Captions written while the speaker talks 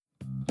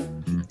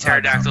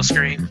Pterodactyl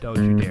scream.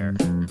 Don't you dare.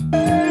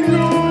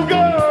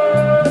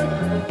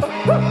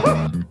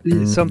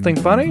 Something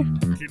funny?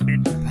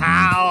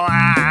 Power.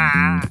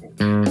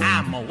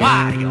 I'm a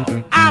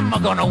Wario. I'm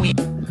gonna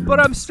win. But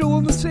I'm still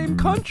in the same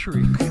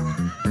country.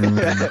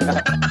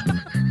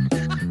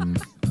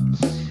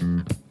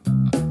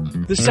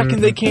 The second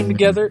they came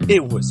together,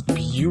 it was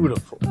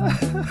beautiful.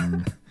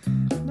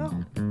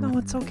 No,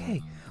 it's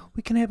okay.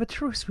 We can have a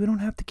truce. We don't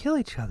have to kill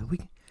each other.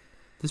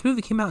 This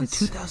movie came out in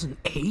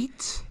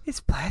 2008?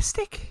 It's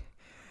plastic.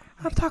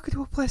 I'm talking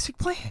to a plastic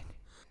plant.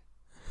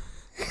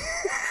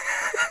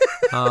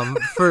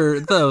 For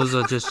those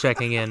just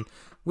checking in,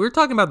 we're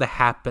talking about The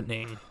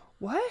Happening.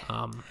 What?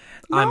 I'm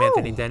No.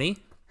 Anthony Denny.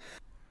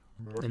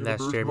 And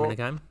that's Jared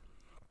Minnigheim.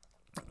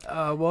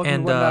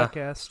 Welcome to One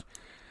Podcast.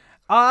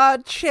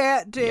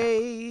 Chat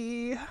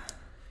day.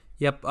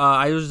 Yep,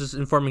 I was just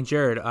informing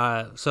Jared.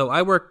 So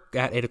I work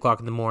at 8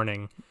 o'clock in the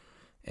morning.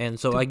 And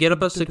so I get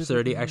up at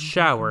 6:30, I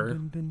shower,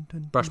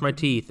 brush my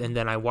teeth, and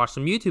then I watch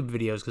some YouTube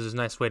videos because it's a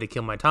nice way to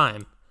kill my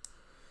time.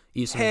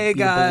 Hey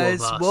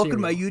guys, welcome to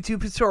my YouTube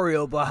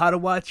tutorial about how to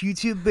watch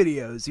YouTube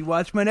videos. You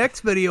watch my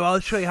next video, I'll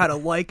show you how to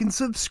like and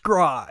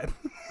subscribe.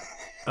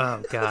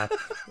 Oh, God.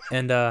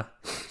 And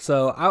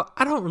so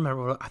I don't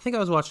remember. I think I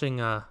was watching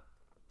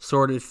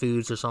Sorted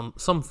Foods or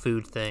some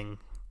food thing.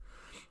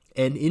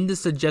 And in the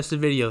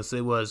suggested videos,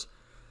 it was,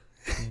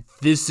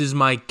 "This is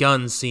my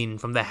gun scene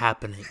from The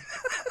Happening."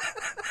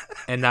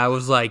 And I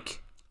was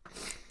like,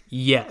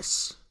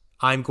 yes,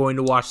 I'm going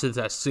to watch this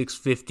at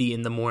 6:50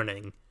 in the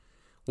morning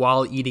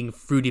while eating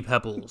Fruity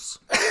Pebbles.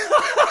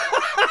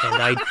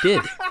 And I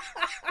did.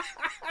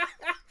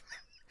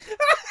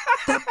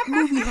 That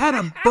movie had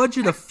a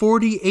budget of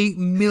 $48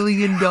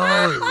 million.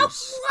 What?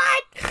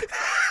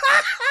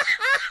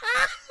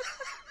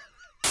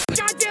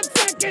 Goddamn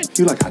second.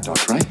 You like hot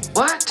dogs, right?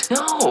 What?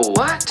 No.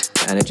 What?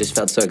 And it just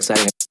felt so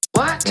exciting.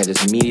 What? I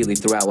just immediately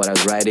threw out what I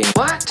was writing.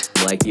 What?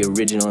 Like the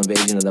original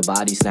Invasion of the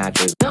Body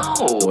Snatchers. No.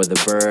 Or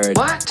The Bird.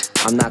 What?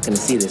 I'm not going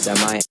to see this, am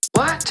I?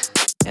 What?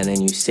 And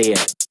then you see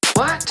it.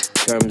 What?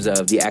 In terms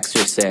of The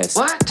Exorcist.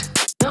 What?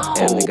 No.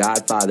 And The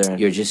Godfather.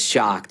 You're just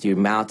shocked. Your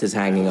mouth is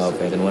hanging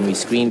open. And when we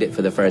screened it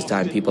for the first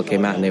time, people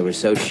came out and they were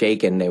so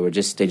shaken. They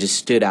just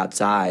stood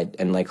outside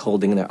and like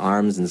holding their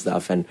arms and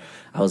stuff. And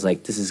I was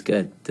like, this is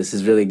good. This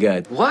is really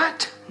good.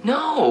 What?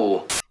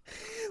 No.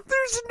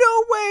 There's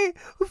no way.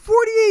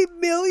 48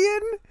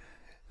 million?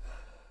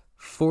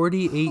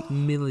 48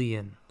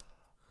 million.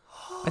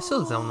 I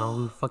still don't know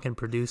who fucking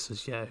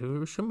produces yet.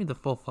 Show me the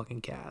full fucking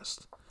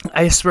cast.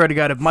 I swear to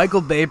God, if Michael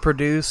Bay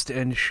produced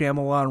and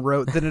Shyamalan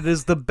wrote, then it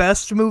is the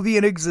best movie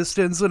in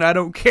existence, and I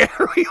don't care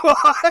who you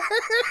are.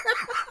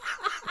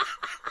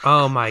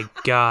 Oh my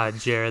God,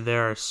 Jared,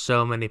 there are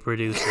so many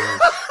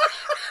producers.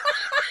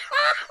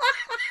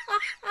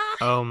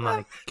 Oh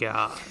my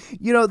God.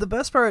 You know, the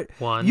best part,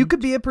 One. you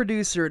could be a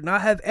producer,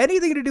 not have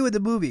anything to do with the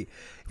movie.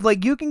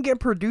 Like, you can get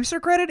producer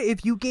credit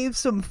if you gave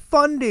some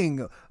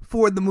funding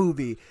for the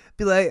movie.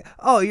 Be like,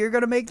 oh, you're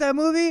going to make that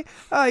movie?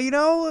 Why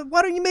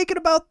don't you make it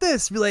about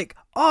this? Be like,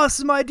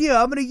 awesome idea,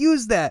 I'm going to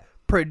use that.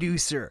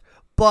 Producer,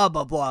 blah,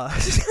 blah, blah.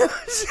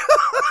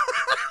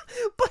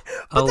 but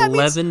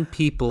 11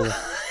 people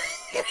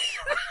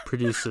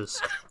produces.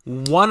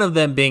 One of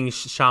them being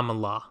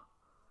Shyamalan.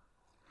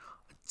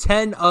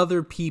 10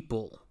 other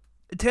people.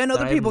 10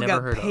 other people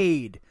got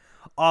paid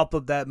off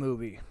of that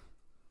movie.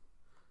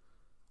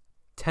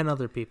 10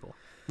 other people.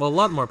 Well, a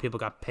lot more people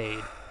got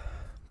paid.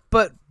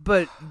 But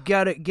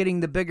getting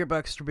the bigger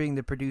bucks for being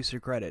the producer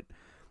credit.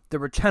 There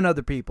were 10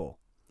 other people.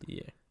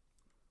 Yeah.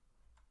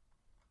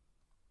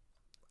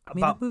 I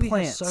mean, About the movie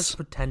plants. has such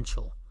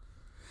potential.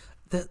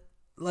 I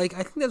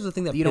think that's the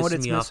thing that You know what pisses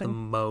it's me off the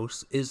missing?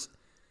 most is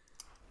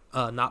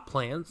not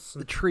plants.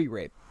 The tree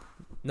rape.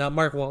 Not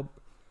Mark Wahlberg.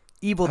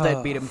 Evil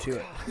Dead beat him to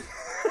it.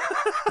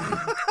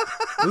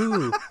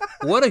 Ooh,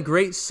 what a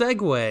great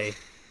segue.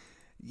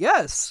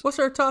 Yes. What's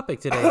our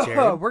topic today,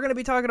 Jared? We're going to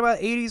be talking about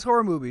 80s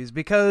horror movies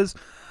because,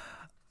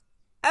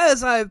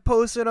 as I've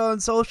posted on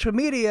social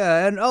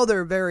media and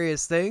other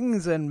various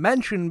things and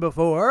mentioned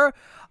before,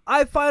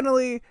 I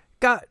finally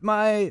got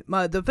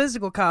the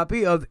physical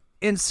copy of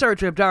In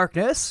Search of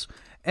Darkness,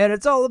 and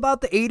it's all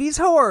about the 80s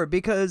horror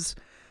because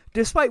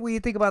despite what you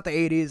think about the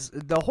 80s,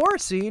 the horror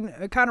scene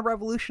kind of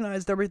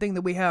revolutionized everything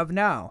that we have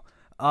now.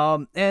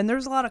 And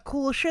there's a lot of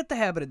cool shit that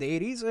happened in the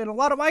 80s and a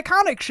lot of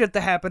iconic shit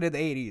that happened in the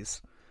 80s.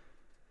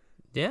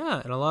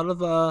 Yeah, and a lot of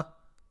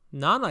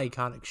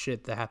non-iconic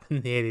shit that happened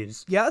in the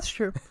 80s. Yeah, that's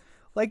true.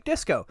 Like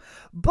disco.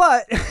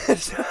 But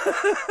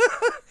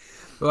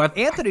Well,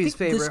 Anthony's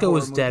favorite disco horror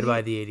was dead movie.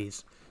 by the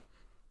 80s.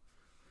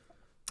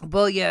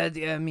 Well, yeah,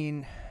 I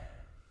mean,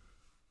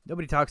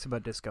 nobody talks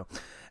about disco.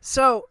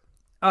 So,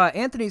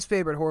 Anthony's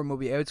favorite horror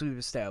movie, as we've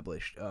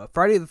established,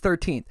 Friday the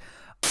 13th.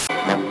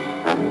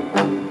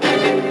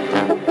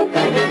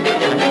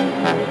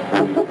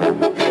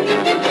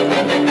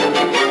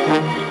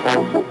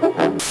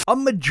 A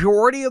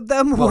majority of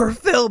them were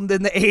filmed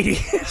in the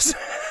 80s.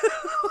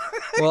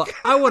 Well,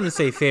 I wouldn't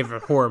say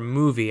favorite horror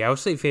movie. I would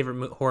say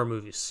favorite horror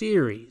movie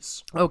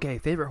series. Okay,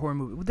 favorite horror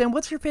movie. Then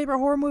what's your favorite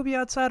horror movie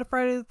outside of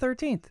Friday the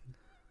 13th?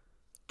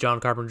 John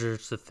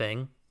Carpenter's The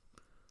Thing.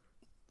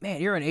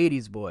 Man, you're an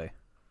 80s boy.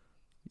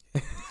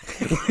 That's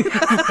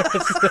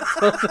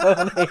also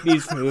an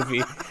 80s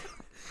movie.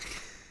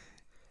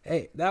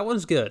 Hey, that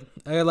one's good.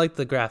 I like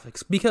the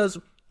graphics because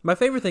my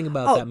favorite thing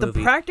about that movie.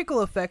 The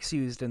practical effects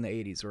used in the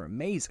 80s are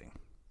amazing.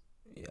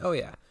 Oh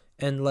yeah,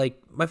 and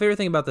like my favorite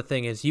thing about The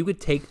Thing is you could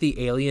take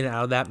the alien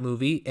out of that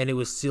movie and it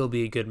would still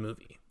be a good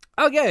movie.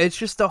 Oh yeah, it's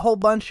just a whole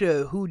bunch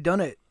of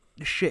whodunit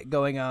shit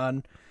going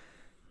on.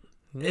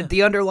 Yeah.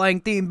 The underlying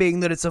theme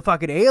being that it's a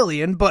fucking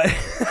alien, but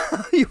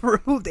you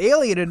removed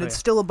alien and it's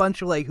still a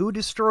bunch of like, who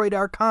destroyed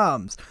our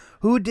comms?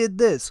 Who did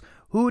this?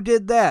 Who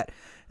did that?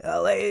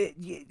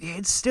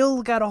 It's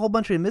still got a whole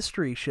bunch of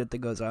mystery shit that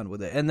goes on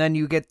with it. And then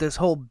you get this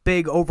whole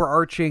big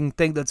overarching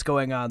thing that's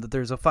going on, that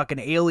there's a fucking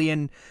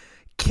alien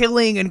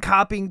killing and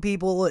copying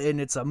people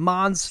and it's a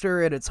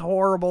monster and it's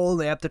horrible.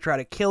 They have to try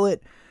to kill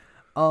it.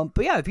 But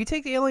yeah, if you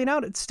take the alien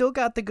out, it's still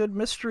got the good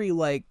mystery,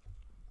 like,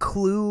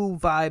 Clue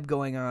vibe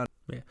going on.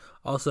 Yeah.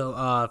 Also,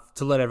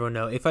 to let everyone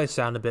know, if I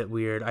sound a bit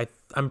weird,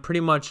 I'm pretty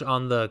much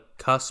on the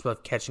cusp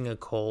of catching a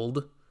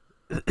cold.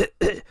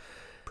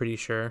 Pretty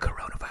sure.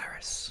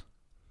 Coronavirus.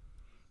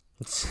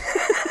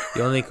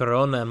 The only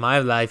corona in my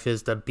life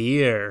is the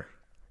beer.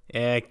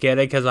 Yeah, get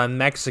it? Because I'm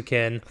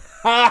Mexican.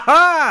 Ha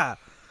ha!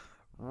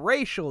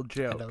 Racial I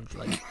joke. don't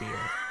like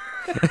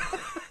beer.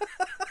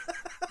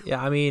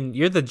 Yeah, I mean,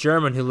 you're the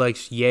German who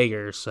likes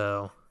Jaeger,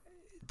 so...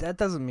 That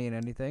doesn't mean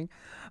anything.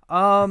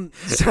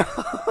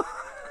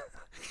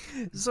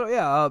 So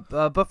yeah,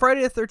 but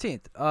Friday the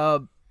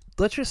 13th.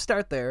 Let's just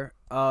start there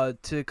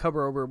to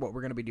cover over what we're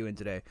going to be doing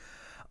today.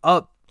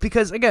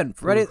 Because, again,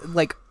 Friday,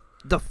 like,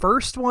 the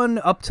first one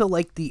up to,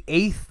 like, the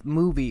 8th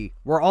movie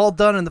were all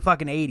done in the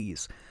fucking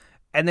 80s.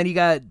 And then you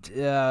got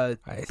the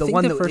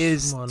one that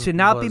is to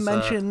not be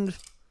mentioned,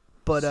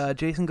 but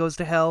Jason Goes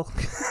to Hell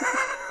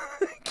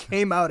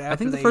came out after I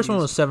think the first one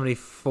was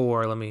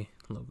 74. Let me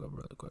look up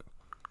really quick.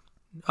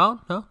 Oh,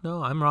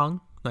 no, I'm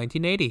wrong.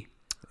 1980.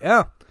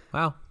 Yeah.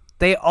 Wow.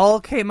 They all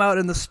came out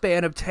in the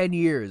span of 10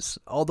 years.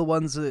 All the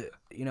ones that,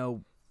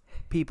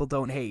 people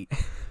don't hate.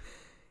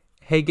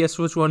 Hey, guess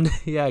which one?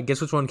 Yeah,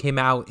 guess which one came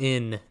out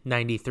in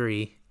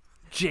 93?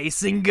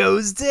 Jason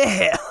Goes to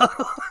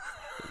Hell.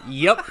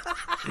 Yep.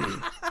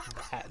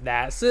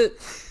 That's it.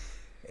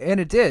 And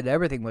it did.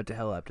 Everything went to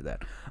hell after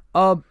that.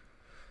 But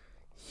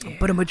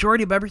a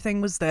majority of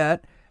everything was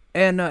that.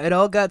 And it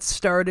all got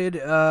started,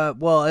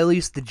 well, at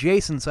least the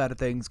Jason side of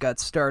things got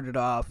started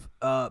off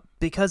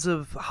because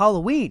of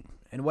Halloween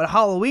and what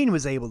Halloween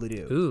was able to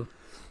do.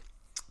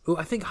 Ooh,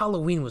 I think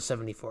Halloween was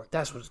 74.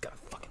 That's what it's got to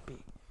fucking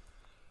be.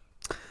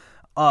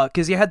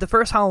 Because you had the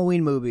first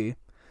Halloween movie.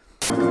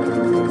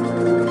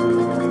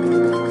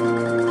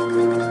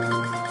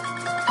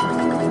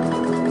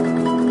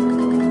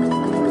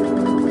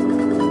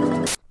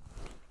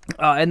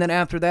 And then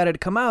after that, it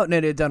had come out and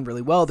it had done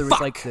really well. There was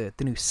like the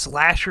new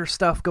slasher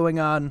stuff going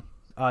on.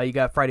 You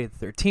got Friday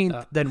the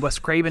 13th. Then Wes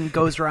Craven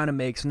goes around and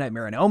makes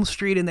Nightmare on Elm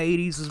Street in the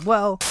 80s as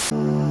well.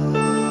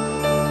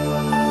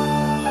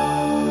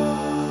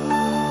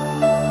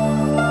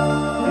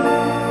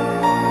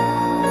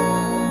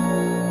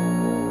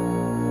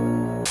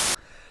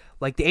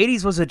 Like, the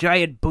 80s was a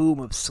giant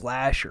boom of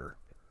slasher.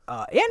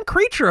 And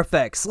creature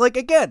effects. Like,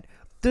 again,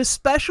 the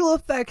special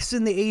effects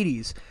in the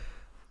 80s,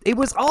 it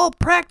was all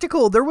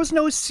practical. There was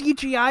no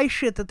CGI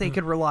shit that they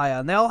could rely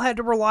on. They all had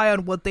to rely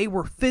on what they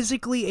were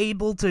physically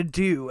able to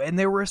do. And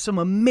there were some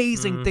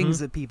amazing things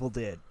that people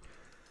did.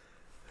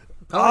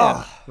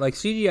 Yeah. Like,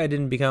 CGI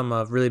didn't become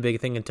a really big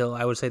thing until,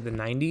 I would say, the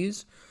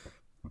 90s.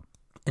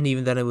 And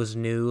even then it was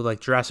new, like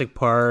Jurassic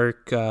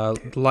Park, Lion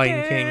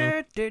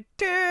King.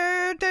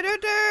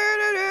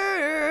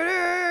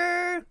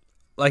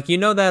 Like, you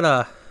know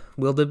that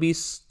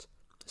wildebeest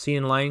scene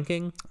in Lion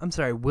King? I'm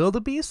sorry,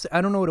 wildebeest?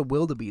 I don't know what a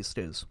wildebeest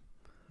is.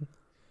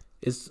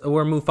 It's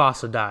where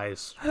Mufasa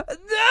dies. No,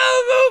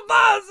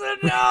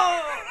 Mufasa,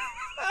 no!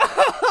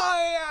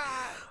 Oh,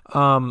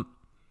 yeah.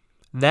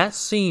 That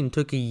scene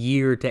took a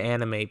year to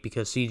animate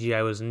because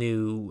CGI was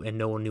new and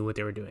no one knew what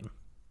they were doing.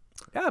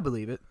 Yeah, I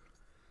believe it.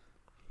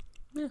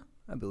 Yeah,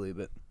 I believe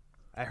it.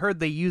 I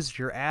heard they used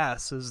your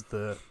ass as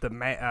the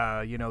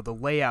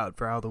layout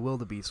for how the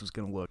wildebeest was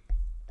going to look.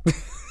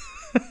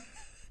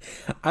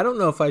 I don't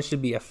know if I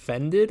should be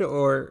offended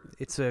or...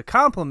 It's a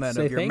compliment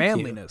Say of your thank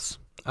manliness.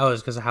 You. Oh,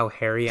 it's because of how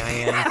hairy I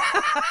am?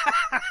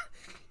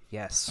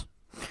 Yes.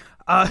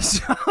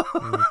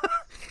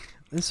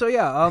 So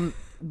yeah,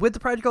 with the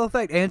practical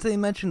effect, Anthony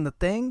mentioned The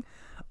Thing.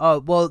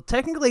 Well,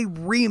 technically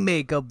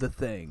remake of The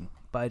Thing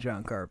by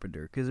John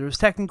Carpenter, because it was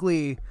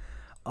technically...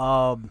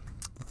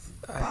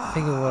 I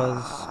think it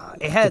was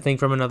The Thing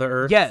from Another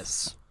Earth.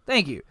 Yes,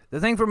 thank you. The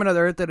Thing from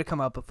Another Earth that had come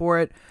out before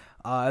it,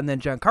 and then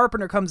John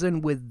Carpenter comes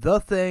in with The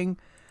Thing,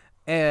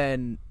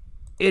 and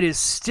it is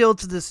still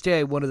to this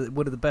day one of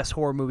the best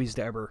horror movies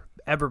to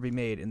ever be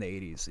made in the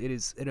 80s. It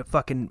is a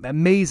fucking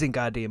amazing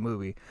goddamn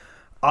movie.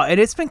 And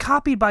it's been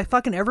copied by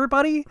fucking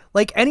everybody.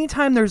 Like,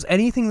 anytime there's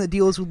anything that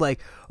deals with,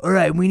 like, all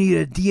right, we need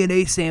a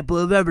DNA sample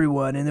of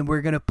everyone, and then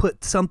we're going to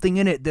put something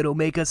in it that'll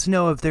make us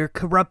know if they're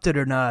corrupted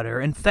or not,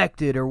 or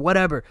infected, or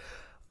whatever.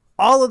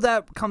 All of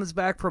that comes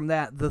back from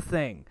The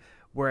Thing,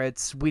 where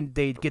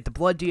they get the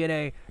blood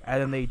DNA,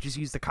 and then they just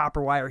use the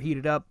copper wire, heat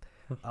it up.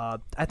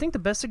 I think the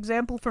best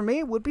example for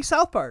me would be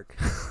South Park.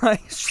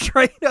 Like,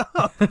 straight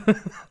up.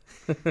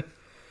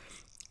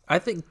 I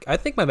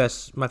think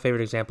my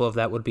favorite example of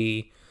that would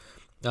be,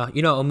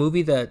 a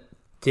movie that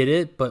did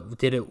it, but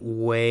did it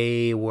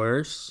way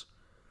worse,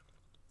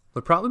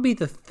 would probably be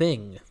The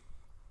Thing.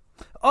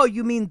 Oh,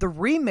 you mean the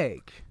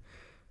remake?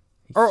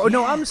 Or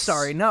no, I'm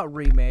sorry, not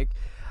remake.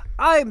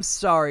 I'm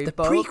sorry, The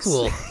folks.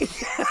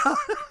 prequel.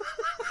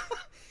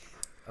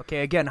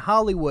 Okay, again,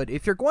 Hollywood,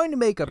 if you're going to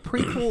make a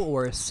prequel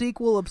or a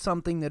sequel of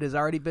something that has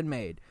already been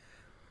made,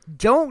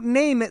 don't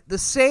name it the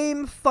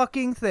same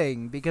fucking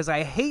thing, because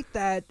I hate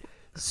that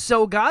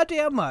so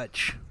goddamn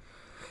much.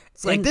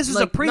 It's like, And, this is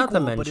like, a prequel, not to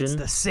but it's mention-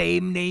 the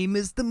same name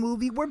as the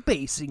movie we're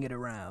basing it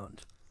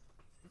around.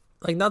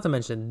 Like, not to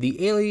mention,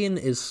 the alien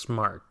is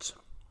smart.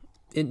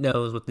 It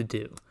knows what to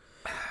do.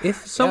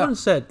 If someone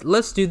said,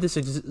 let's do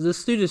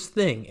this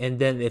thing, and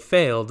then it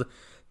failed,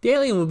 the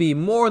alien would be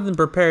more than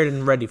prepared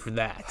and ready for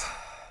that.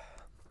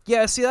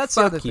 Yeah, see, that's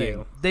the Fuck other thing.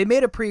 you. They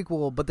made a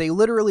prequel, but they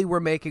literally were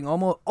making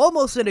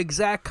almost an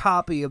exact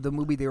copy of the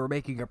movie they were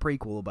making a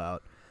prequel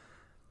about,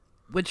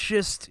 which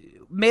just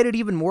made it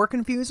even more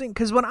confusing.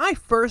 Because when I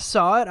first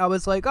saw it, I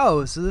was like,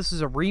 oh, so this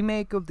is a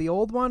remake of the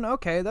old one?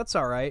 Okay, that's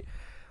all right.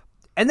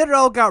 And then it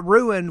all got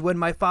ruined when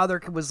my father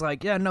was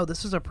like, yeah, no,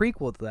 this is a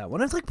prequel to that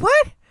one. I was like,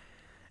 what?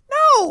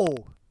 No!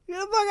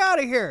 Get the fuck out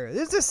of here.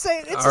 It's the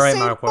same, it's All the right,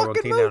 same Mark, we'll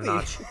fucking take that a movie.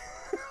 notch.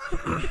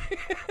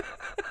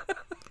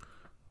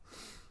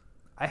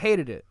 I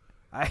hated it.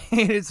 I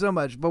hated it so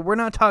much. But we're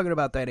not talking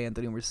about that,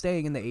 Anthony. We're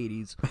staying in the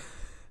 80s.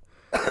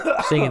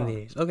 Staying in the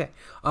 80s. Okay.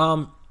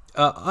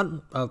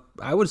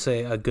 I would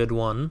say a good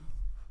one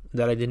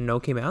that I didn't know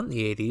came out in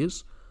the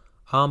 80s.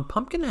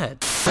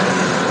 Pumpkinhead.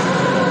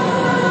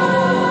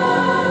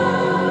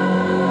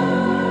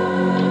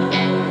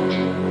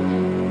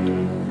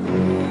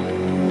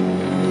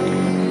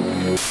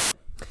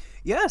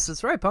 Yes,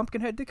 that's right.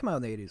 Pumpkinhead did come out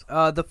in the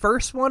 80s. The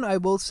first one, I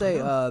will say,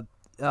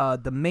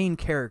 the main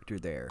character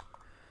there.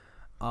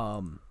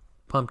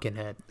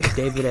 Pumpkinhead.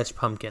 David S.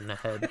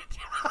 Pumpkinhead.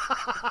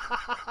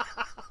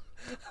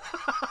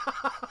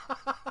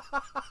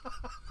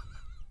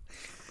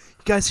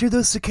 You guys hear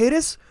those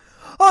cicadas?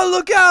 Oh,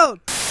 look out!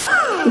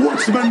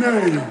 What's my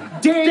name?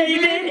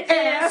 David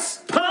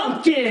S.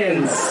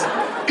 Pumpkins.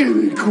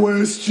 Any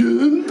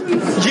questions?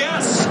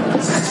 Yes,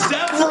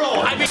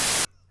 several. I mean,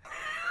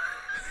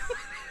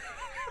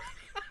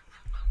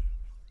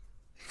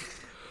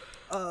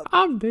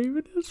 I'm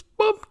David S.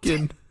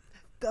 Pumpkin.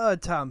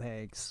 Tom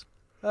Hanks.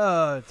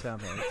 Oh, Tom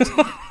Hanks.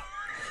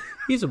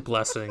 He's a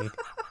blessing.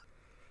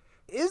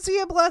 Is he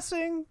a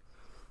blessing?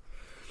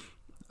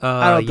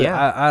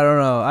 Yeah. I don't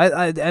know.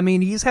 I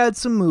mean, he's had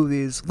some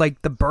movies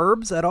like The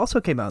Burbs that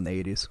also came out in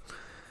the 80s.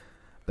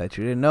 Bet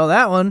you didn't know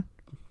that one.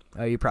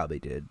 Oh, you probably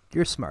did.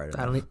 You're smart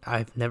enough.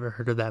 I've never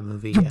heard of that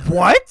movie yet.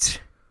 What?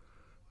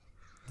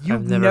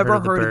 You've I've never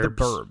heard of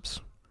The Burbs.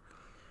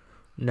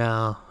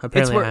 No.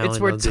 Apparently It's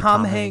where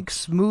Tom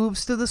Hanks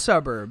moves to the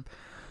suburb,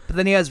 but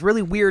then he has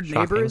really weird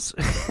Shocking. neighbors.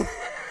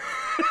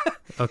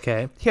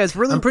 Okay. He has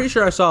really. I'm pretty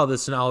sure I saw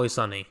this in Always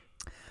Sunny.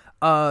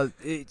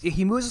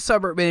 He moves to the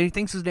suburb and he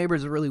thinks his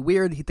neighbors are really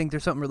weird. He thinks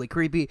there's something really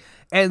creepy.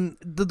 And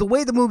the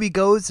way the movie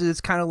goes is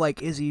kind of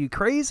like, is he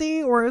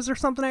crazy or is there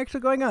something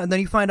actually going on? And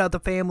then you find out the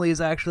family is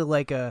actually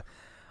like a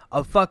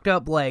fucked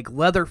up, like,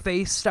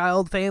 Leatherface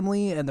styled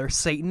family, and they're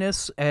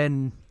Satanists,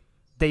 and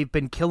they've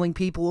been killing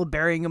people,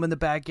 burying them in the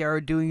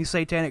backyard, doing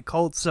satanic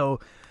cults. So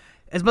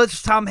as much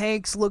as Tom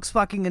Hanks looks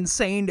fucking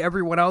insane to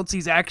everyone else,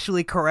 he's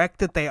actually correct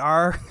that they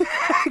are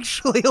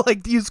actually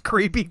like these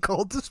creepy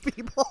cultist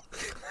people.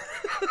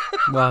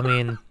 Well, I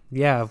mean,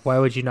 yeah, why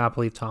would you not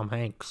believe Tom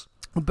Hanks?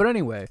 But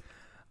anyway,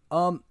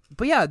 but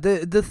yeah,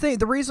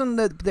 the reason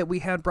that we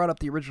had brought up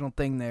the original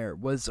thing there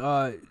was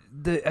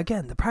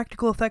the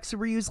practical effects that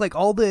were used, like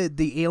all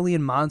the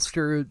alien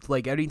monster,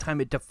 like anytime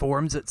it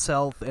deforms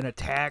itself and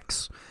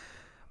attacks,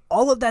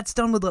 all of that's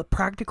done with a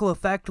practical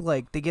effect.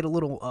 Like they get a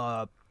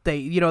little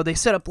they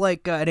set up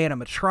like an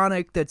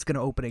animatronic that's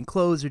gonna open and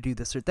close or do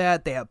this or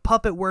that. They have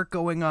puppet work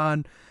going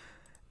on.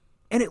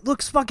 And it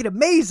looks fucking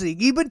amazing.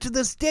 Even to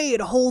this day,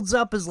 it holds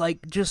up as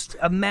like just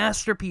a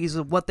masterpiece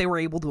of what they were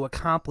able to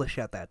accomplish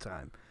at that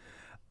time.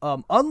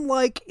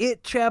 Unlike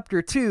It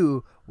Chapter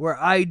 2,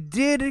 where I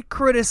did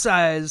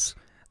criticize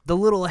the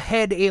little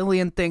head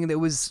alien thing that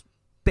was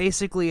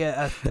basically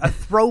a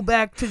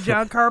throwback to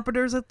John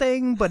Carpenter's a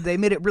thing, but they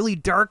made it really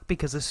dark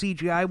because the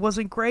CGI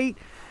wasn't great.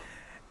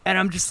 And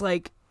I'm just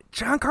like,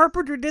 John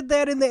Carpenter did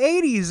that in the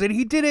 80s, and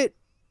he did it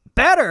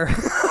better.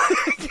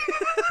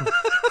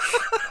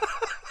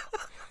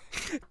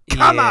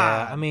 Come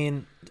on! I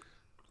mean,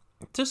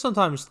 there's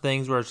sometimes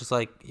things where it's just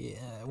like,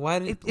 yeah, why?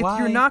 If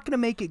you're not going to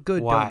make it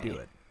good, Why? don't do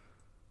it.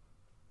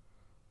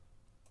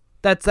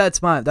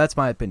 That's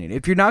my opinion.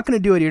 If you're not going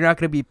to do it, you're not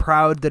going to be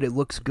proud that it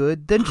looks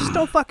good, then just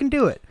don't fucking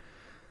do it.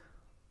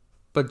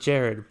 But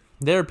Jared,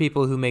 there are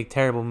people who make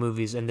terrible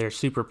movies and they're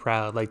super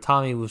proud, like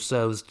Tommy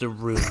Wiseau's The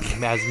Room,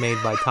 as made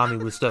by Tommy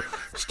Wiseau,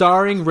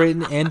 starring,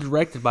 written, and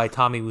directed by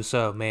Tommy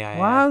Wiseau. May I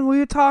add? What are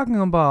you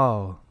talking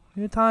about?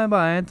 You're talking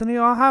about Anthony?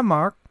 Oh, hi,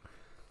 Mark.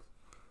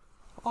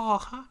 Oh,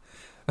 hi.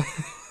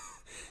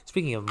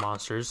 Speaking of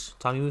monsters,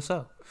 Tommy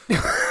Wiseau.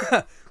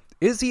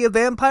 Is he a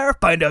vampire?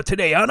 Find out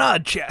today on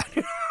Odd Chat.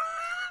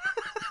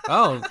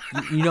 Oh,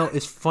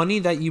 it's funny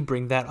that you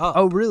bring that up.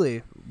 Oh,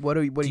 really? What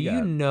do you Do got?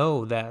 you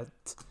know that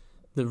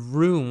The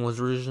Room was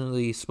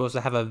originally supposed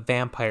to have a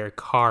vampire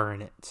car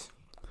in it?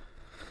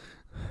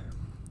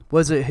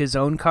 Was it his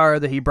own car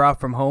that he brought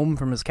from home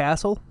from his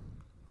castle?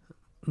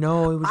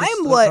 No, it was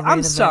just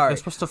I'm sorry.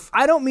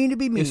 I don't mean to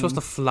be mean. It was supposed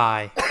to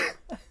fly.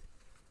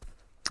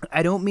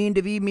 I don't mean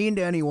to be mean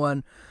to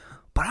anyone,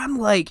 but I'm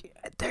like,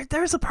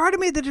 there's a part of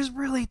me that just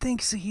really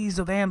thinks he's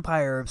a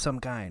vampire of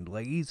some kind.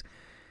 Like he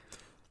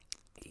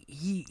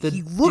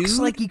looks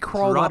like he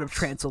crawled out of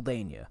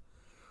Transylvania.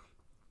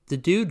 The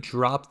dude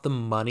dropped the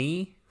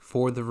money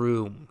for The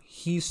Room.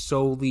 He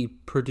solely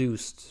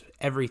produced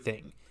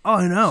everything. Oh,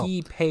 I know.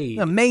 He paid.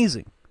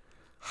 Amazing.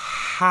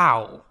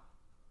 How?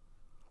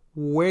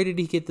 Where did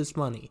he get this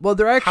money? Well,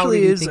 there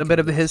actually is a think bit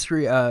of of a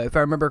history. If I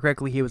remember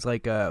correctly, he was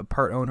like a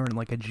part owner in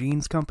like a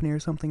jeans company or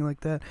something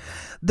like that.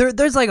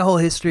 There's like a whole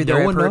history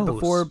there I've heard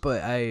before,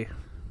 but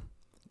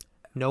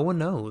No one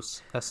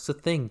knows. That's the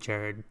thing,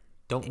 Jared.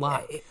 Don't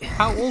lie.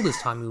 How old is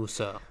Tommy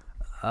Wiseau?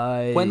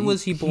 When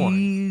was he born?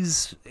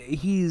 He's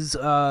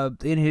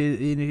in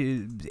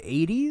his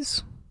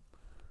 80s,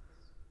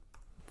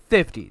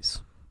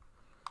 50s.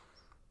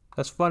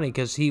 That's funny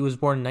because he was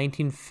born in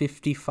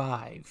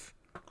 1955.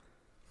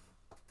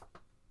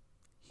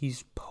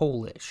 He's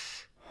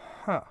Polish.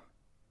 Huh.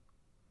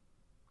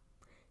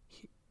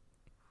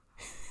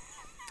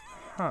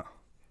 All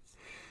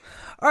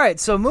right,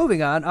 so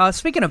moving on.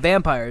 Speaking of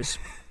vampires,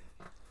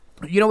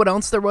 you know what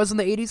else there was in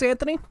the 80s,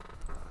 Anthony?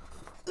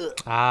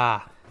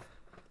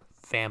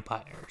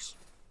 Vampires.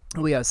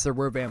 Oh, yes, there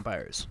were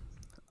vampires.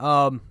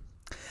 There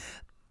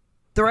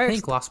I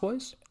think Lost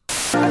Boys?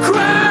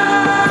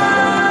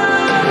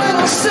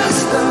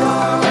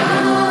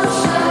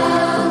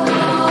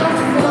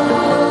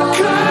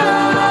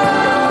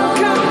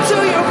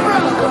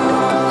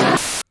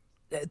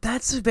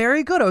 That's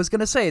very good. I was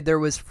gonna say there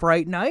was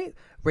Fright Night,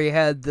 where you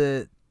had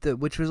the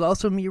which was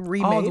also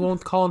remade. Oh, the one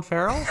with Colin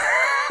Farrell?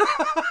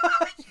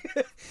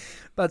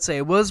 About to say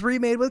it was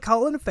remade with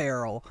Colin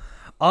Farrell.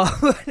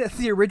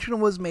 The original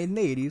was made in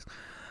the 80s.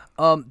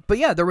 But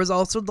yeah, there was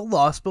also the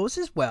Lost Boys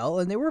as well,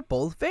 and they were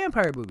both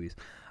vampire movies.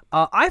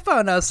 I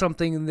found out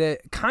something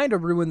that kind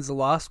of ruins the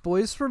Lost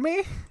Boys for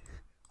me.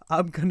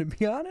 I'm gonna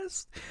be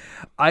honest.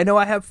 I know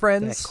I have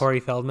friends. That Corey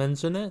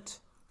Feldman's in it,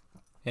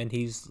 and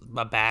he's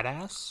a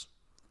badass.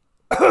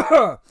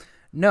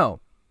 No.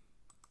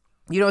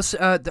 You know,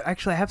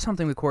 actually, I have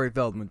something with Corey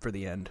Feldman for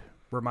the end.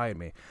 Remind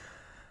me.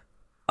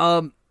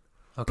 Okay.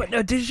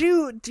 But do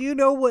you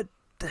know what?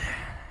 I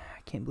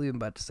can't believe I'm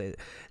about to say it.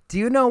 Do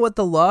you know what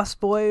the Lost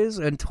Boys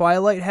and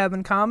Twilight have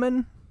in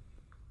common?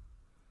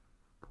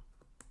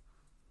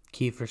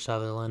 Kiefer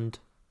Sutherland.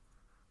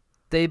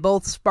 They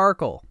both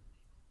sparkle.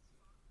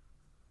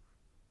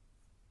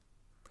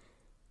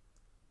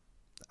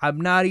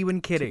 I'm not even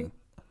kidding.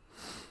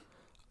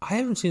 I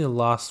haven't seen the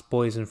Lost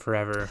Boys in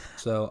forever,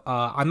 so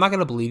I'm not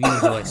gonna believe you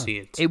until I see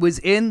it. It was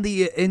in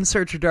the In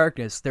Search of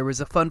Darkness. There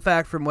was a fun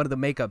fact from one of the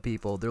makeup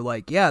people. They're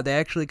like, yeah, they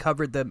actually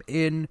covered them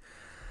in.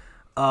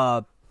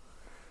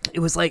 It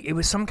was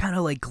some kind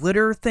of like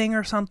glitter thing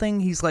or something.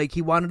 He's like,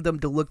 he wanted them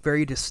to look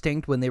very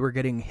distinct when they were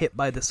getting hit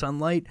by the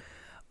sunlight.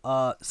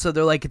 So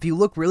they're like, if you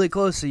look really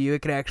close to you, you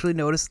can actually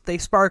notice they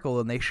sparkle,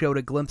 and they showed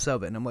a glimpse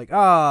of it. And I'm like,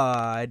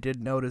 I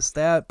did notice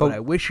that, but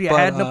I wish you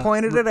hadn't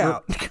pointed it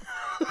out.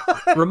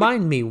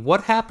 Remind me,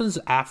 what happens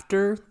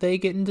after they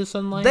get into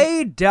sunlight?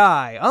 They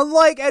die.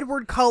 Unlike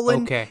Edward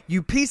Cullen, Okay.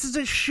 you pieces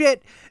of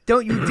shit,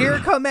 don't you dare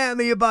come at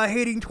me about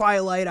hating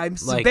Twilight.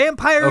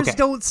 Vampires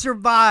don't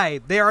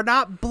survive. They are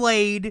not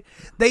Blade.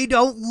 They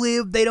don't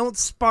live. They don't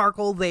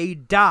sparkle. They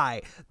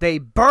die. They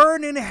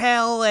burn in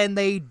hell and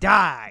they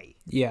die.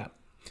 Yeah.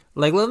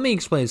 Like, let me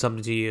explain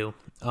something to you.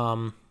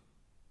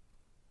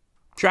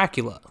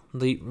 Dracula,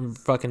 the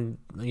fucking,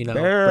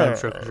 Bram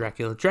Stoker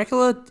Dracula.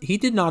 Dracula, he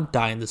did not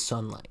die in the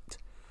sunlight.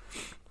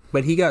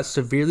 But he got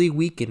severely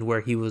weakened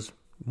where he was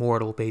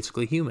mortal,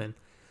 basically human.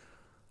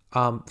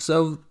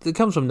 So it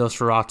comes from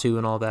Nosferatu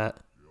and all that.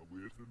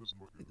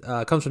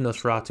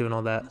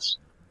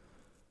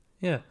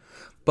 Yeah.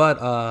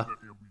 But,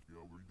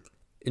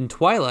 in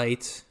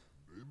Twilight,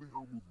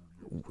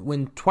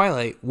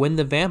 when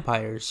the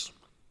vampires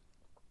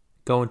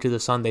go into the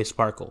sun, they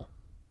sparkle.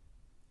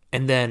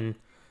 And then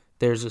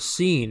there's a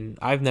scene,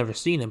 I've never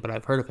seen it, but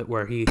I've heard of it,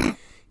 where he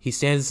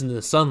stands in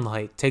the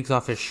sunlight, takes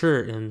off his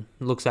shirt, and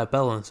looks at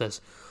Bella and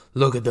says,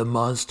 "Look at the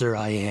monster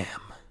I am."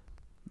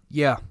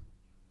 Yeah.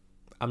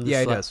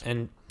 He does.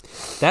 And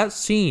that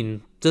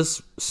scene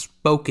just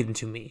spoken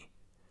to me.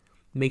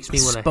 makes me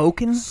want to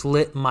Spoken?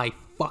 slit my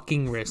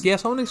fucking wrist. Yeah,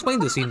 someone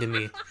explained this scene to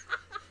me.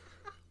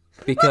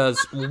 Because,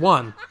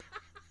 one,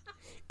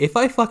 if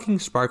I fucking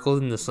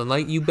sparkled in the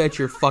sunlight, you bet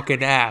your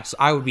fucking ass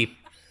I would be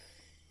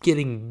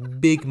getting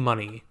big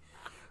money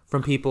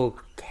from people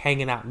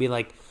hanging out and be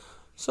like,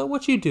 so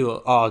what you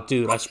do? Oh,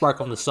 dude, I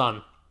sparkle in the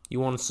sun. You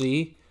want to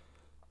see?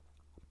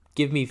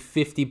 Give me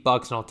 $50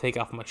 and I'll take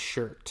off my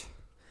shirt.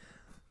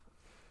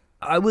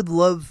 I would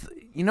love...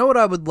 You know what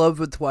I would love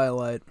with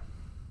Twilight?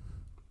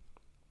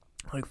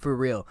 Like, for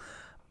real.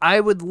 I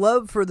would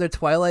love for the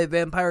Twilight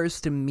vampires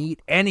to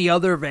meet any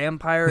other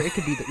vampire. It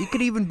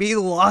could even be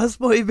the Lost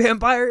Boy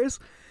vampires.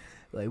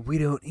 Like, we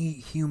don't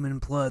eat human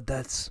blood.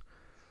 That's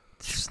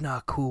just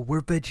not cool.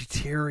 We're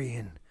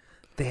vegetarian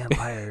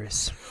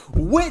vampires.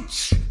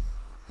 Which?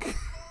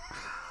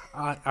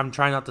 I'm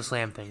trying not to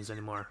slam things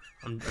anymore.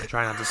 I'm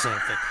trying not to slam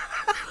things.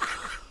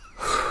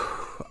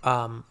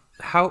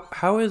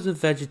 How is a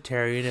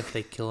vegetarian if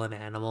they kill an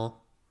animal?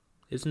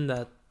 Isn't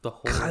that the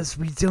whole... Because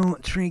we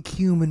don't drink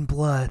human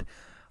blood.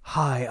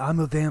 Hi, I'm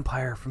a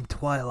vampire from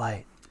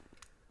Twilight.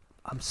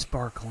 I'm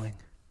sparkling.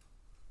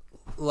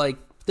 Like,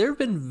 there have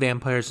been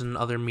vampires in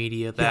other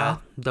media that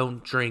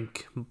don't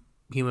drink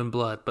human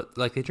blood, but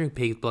like they drink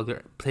pig's blood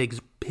or pig's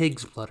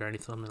blood or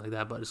anything like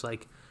that. But it's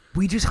like,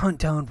 We just hunt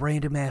down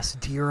random ass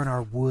deer in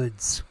our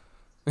woods.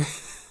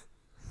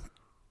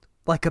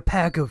 Like a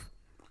pack of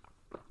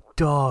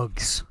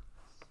dogs.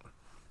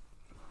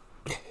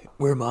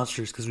 we're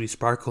monsters because we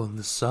sparkle in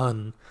the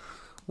sun.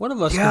 One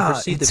of us Yeah, can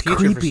perceive the it's future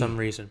for creepy. some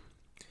reason.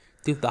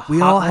 Dude, the We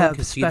hot all one have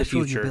can see the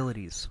special future.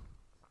 abilities.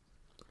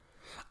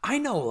 I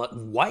know, like,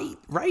 white,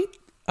 right?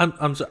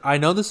 I'm sorry. I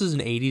know this is an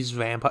 80s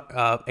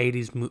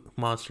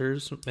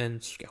monsters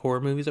and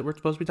horror movies that we're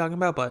supposed to be talking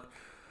about, but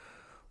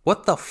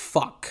what the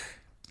fuck?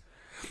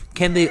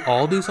 Can they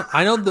all do something?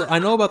 I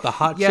know about the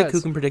hot chick who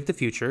Yes. can predict the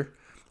future.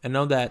 I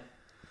know that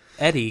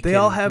Eddie They can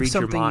all have read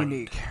your something mind.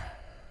 unique.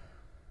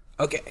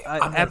 Okay, I'm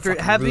gonna After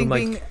fucking having ruin my-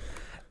 been,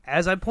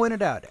 as I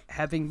pointed out,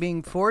 having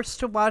been forced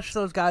to watch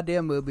those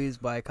goddamn movies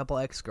by a couple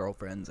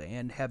ex-girlfriends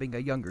and having a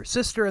younger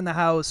sister in the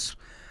house,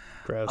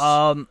 Gross.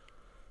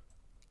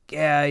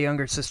 yeah,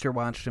 younger sister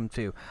watched them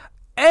too.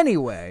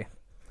 Anyway,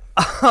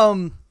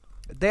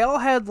 they all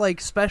had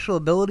like special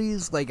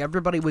abilities. Like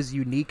everybody was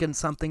unique in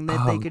something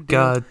that they could do.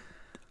 God,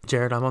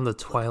 Jared, I'm on the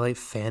Twilight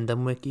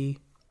fandom wiki.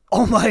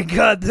 Oh my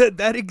god,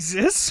 that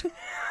exists?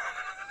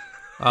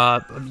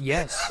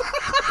 Yes.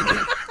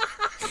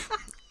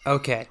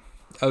 Okay.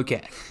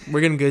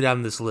 We're gonna go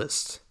down this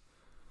list.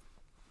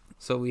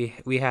 So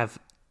we have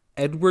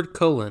Edward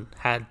Cullen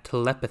had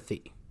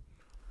telepathy.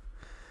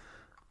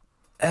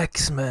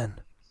 X-Men.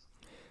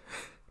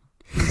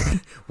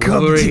 Come to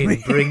Wolverine,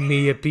 me. bring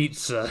me a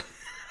pizza.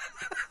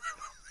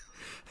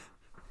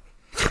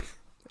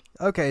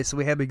 Okay, so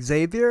we have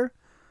Xavier.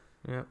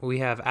 Yeah, we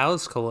have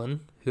Alice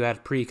Cullen, who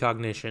had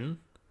precognition.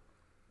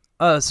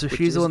 So Which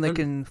she's the is one that an-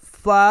 can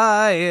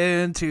fly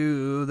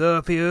into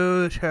the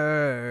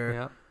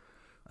future.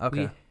 Yeah.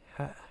 Okay.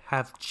 We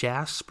have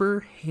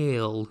Jasper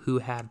Hale, who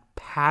had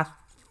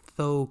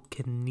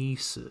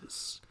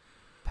pathokinesis.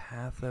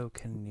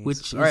 Pathokinesis. Which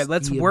is All right,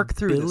 let's the work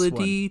through this one.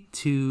 ability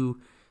to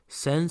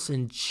sense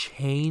and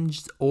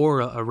change the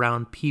aura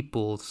around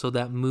people so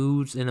that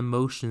moods and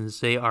emotions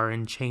they are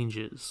in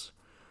changes.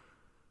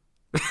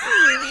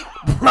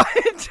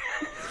 Right?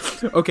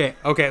 Okay.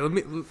 I'm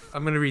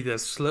gonna read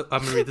this. I'm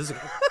gonna read this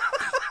again.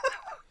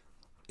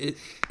 It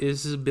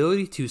is his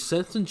ability to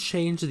sense and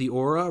change the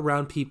aura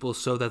around people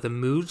so that the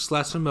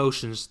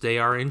moods/emotions they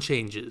are in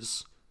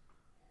changes.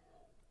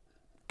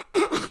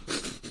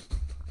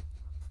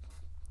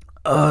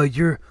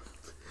 You're...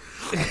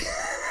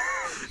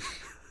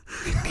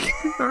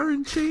 They are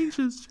in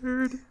changes,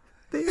 Jared.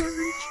 They are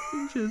in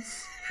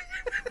changes.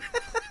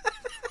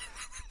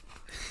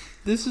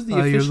 This is the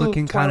official. you're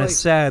looking kind of Twilight-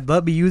 sad.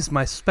 Let me use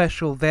my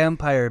special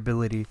vampire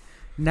ability.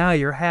 Now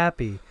you're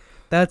happy.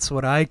 That's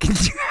what I can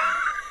do.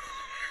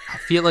 I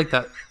feel like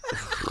that.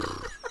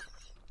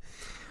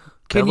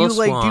 Can Bella you,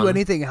 like, do Swan.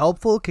 anything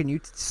helpful? Can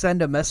you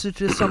send a message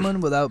to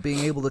someone without being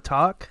able to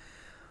talk?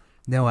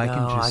 No, I can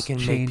No, I just can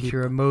make change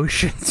your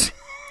emotions.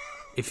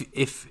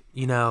 If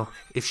you know,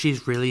 if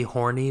she's really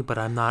horny but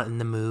I'm not in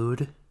the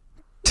mood,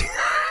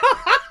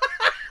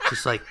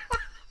 just like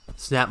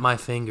snap my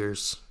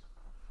fingers.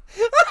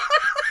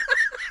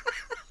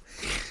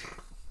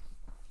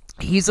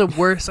 He's a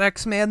worse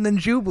X-Man than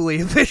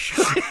Jubilee,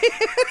 officially.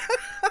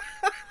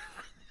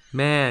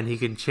 Man, he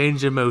can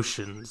change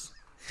emotions.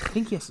 I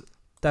think yes.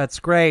 That's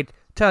great.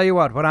 Tell you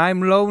what, when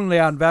I'm lonely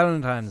on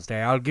Valentine's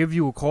Day, I'll give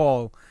you a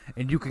call,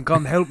 and you can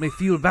come help me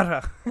feel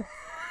better.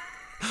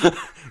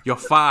 You're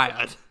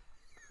fired.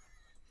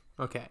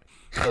 Okay.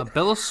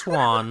 Bella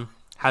Swan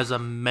has a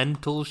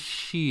mental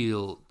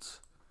shield.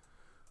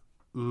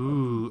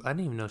 Ooh, I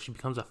didn't even know she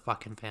becomes a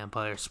fucking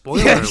vampire.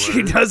 Spoiler Yeah, alert.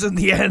 she does in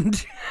the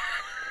end.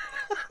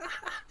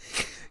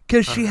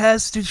 Because she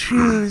has to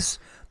choose.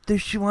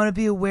 Does she want to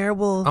be a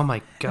werewolf Oh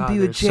my god, and be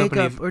with there's so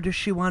many... Jacob, or does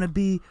she want to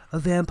be a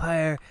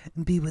vampire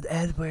and be with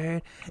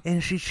Edward?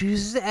 And she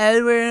chooses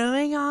Edward. Oh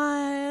my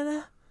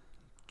god.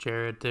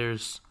 Jared,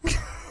 there's...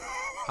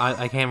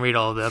 I can't read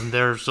all of them.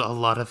 There's a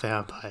lot of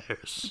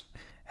vampires.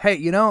 Hey,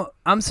 you know,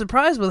 I'm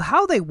surprised with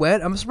how they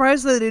went. I'm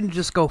surprised they didn't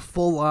just go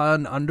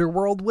full-on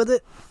underworld with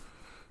it.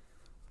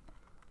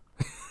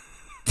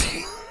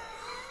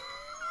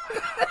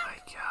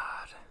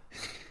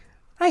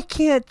 I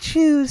can't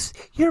choose.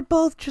 You're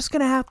both just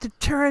gonna have to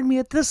turn me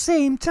at the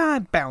same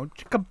time. Bow,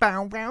 chicka,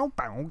 bow, bow,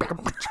 bow.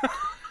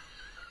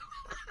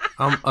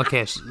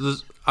 Okay, so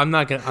I'm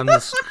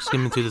just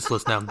skimming through this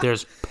list now.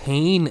 There's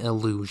pain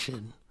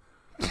illusion.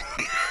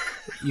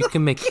 You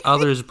can make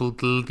others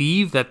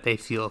believe that they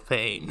feel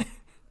pain.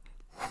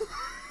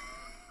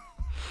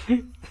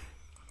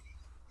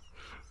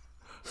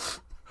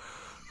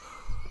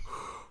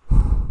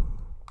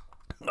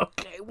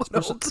 Okay, what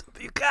else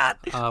have you got?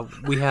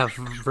 We have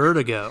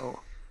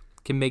vertigo.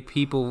 Can make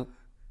people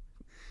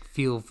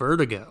feel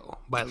vertigo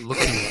by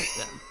looking at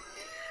them.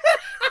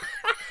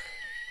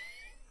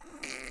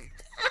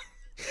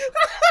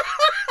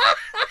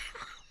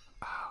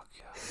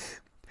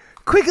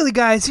 Quickly,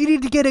 guys, you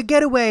need to get a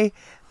getaway.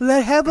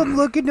 Have him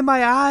look into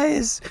my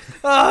eyes.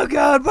 Oh,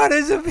 God, why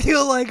does it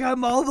feel like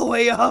I'm all the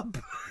way up?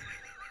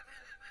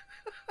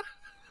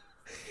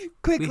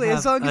 Quickly,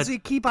 as long as you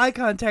keep eye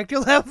contact,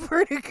 you'll have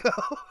vertigo.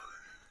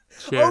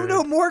 Jared, Oh,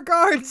 no, more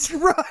guards.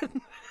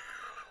 Run.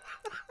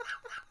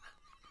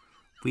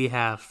 we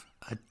have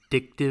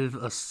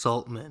addictive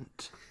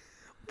assaultment.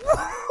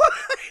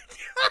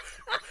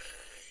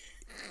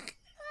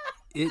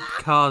 It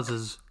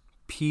causes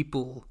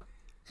people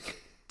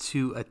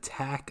to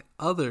attack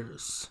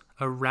others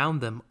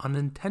around them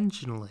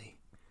unintentionally.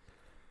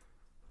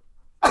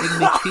 It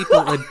makes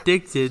people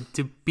addicted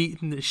to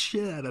beating the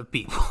shit out of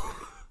people.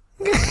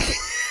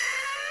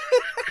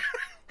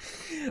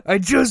 I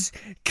just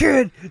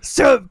can't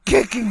stop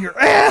kicking your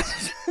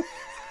ass.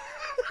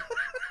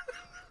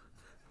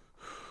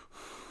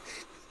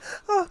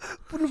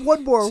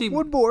 One more. See,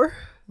 one more.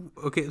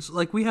 Okay, so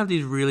like we have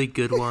these really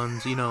good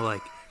ones,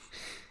 like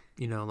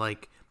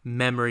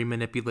memory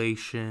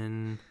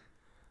manipulation,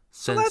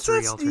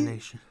 sensory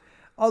alternation.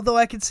 Although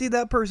I can see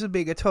that person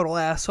being a total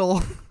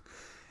asshole.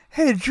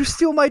 Hey, did you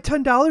steal my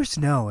 $10?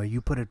 No,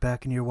 you put it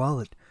back in your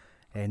wallet.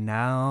 And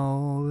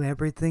now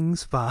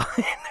everything's fine.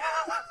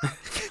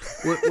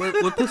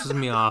 What pisses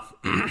me off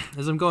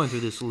is I'm going through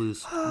this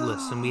list,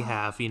 and we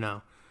have,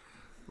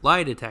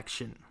 lie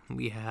detection.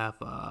 We have,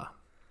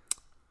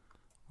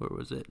 where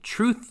was it?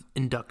 Truth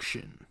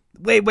induction.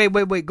 Wait.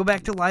 Go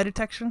back to lie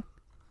detection?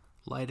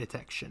 Lie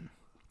detection.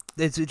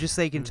 Is it just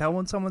so you can tell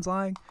when someone's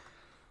lying?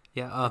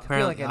 Yeah,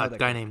 apparently a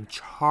guy named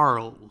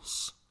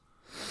Charles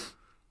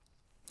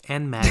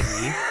and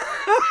Maggie,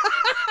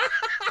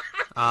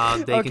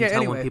 they can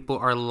tell when people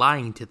are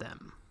lying to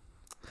them.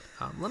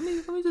 Let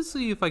me just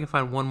see if I can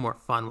find one more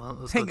fun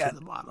one. Let's go to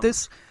the bottom.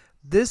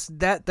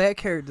 That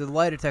character, the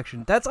lie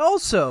detection. That's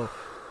also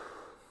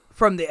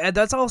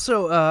That's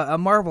also a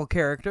Marvel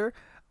character.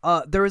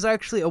 There was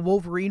actually a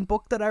Wolverine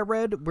book that I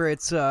read where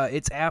it's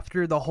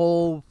after the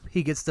whole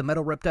he gets the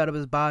metal ripped out of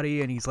his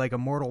body and he's like a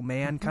mortal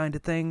man kind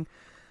of thing.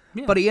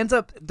 Yeah. But he ends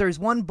up, there's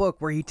one book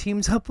where he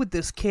teams up with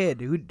this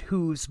kid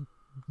whose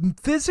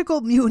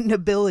physical mutant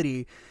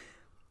ability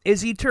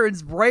is he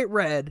turns bright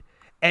red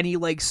and he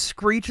like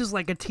screeches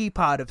like a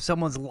teapot if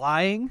someone's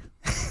lying.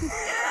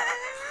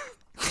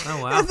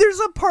 Oh, wow. And there's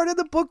a part of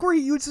the book where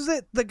he uses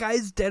it. The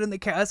guy's dead in the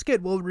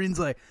casket. Wolverine's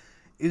like,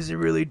 is he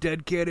really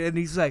dead, kid? And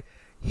he's like,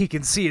 he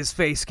can see his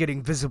face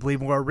getting visibly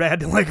more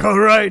red. And like, all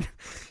right,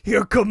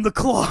 here come the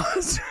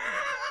claws.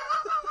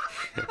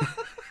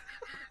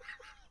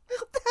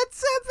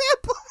 That's a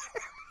vampire.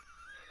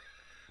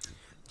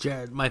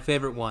 Jared, my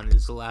favorite one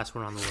is the last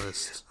one on the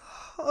list.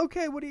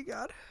 Okay, what do you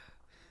got?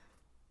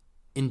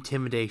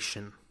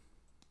 Intimidation.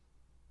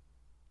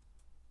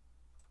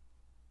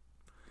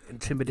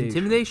 Intimidation.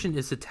 Intimidation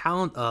is the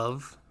talent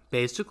of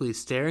basically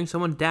staring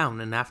someone down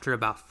and after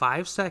about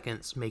 5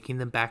 seconds making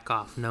them back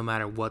off no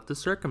matter what the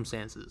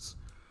circumstances.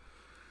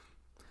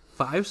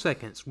 5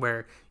 seconds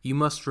where you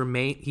must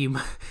you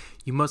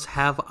must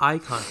have eye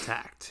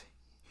contact.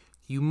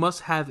 You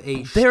must have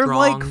a They're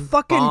strong like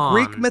fucking bond.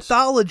 Greek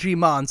mythology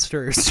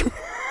monsters.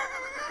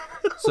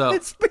 So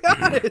Let's be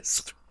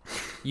honest.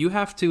 you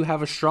have to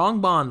have a strong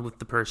bond with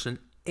the person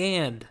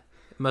and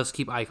must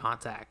keep eye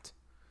contact.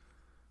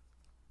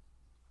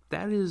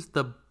 That is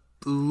the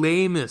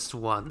lamest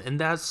one, and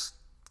that's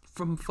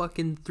from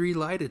fucking 3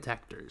 lie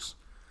detectors.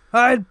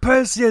 Alright,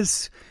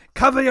 Perseus,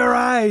 cover your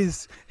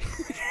eyes.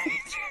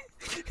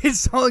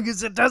 As long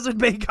as it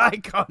doesn't make eye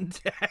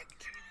contact.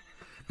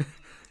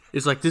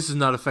 It's like, this is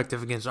not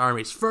effective against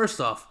armies. First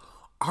off,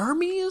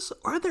 armies?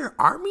 Are there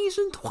armies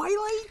in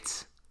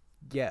Twilight?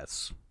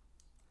 Yes.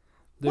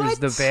 There's What?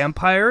 the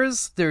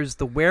vampires, there's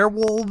the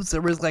werewolves,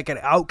 there was like an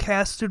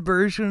outcasted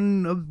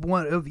version of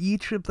one of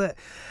each of the...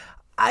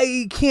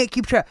 I can't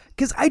keep track,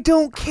 because I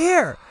don't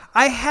care.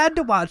 I had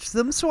to watch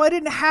them, so I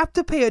didn't have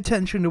to pay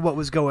attention to what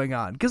was going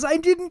on, because I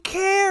didn't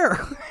care.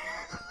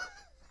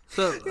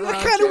 So, I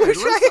kind of wish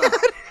I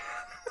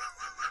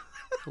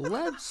had.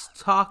 Let's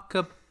talk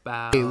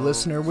about... Hey,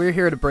 listener, we're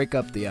here to break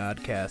up the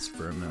oddcast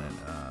for a minute.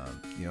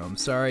 I'm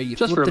sorry. You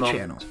Just for flipped a the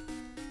moment. channel.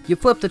 You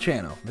flipped the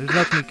channel. There's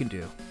nothing you can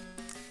do.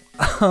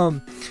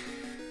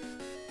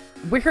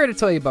 We're here to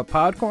tell you about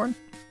Podcorn,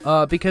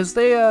 because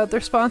they're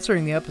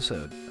sponsoring the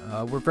episode.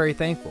 We're very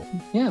thankful.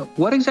 Yeah.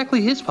 What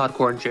exactly is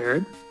Podcorn,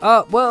 Jared?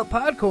 Well,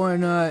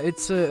 Podcorn,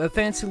 it's a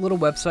fancy little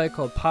website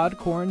called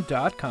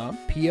podcorn.com,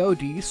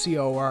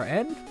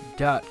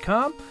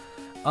 PODCORN.com.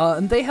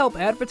 And they help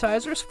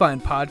advertisers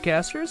find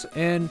podcasters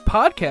and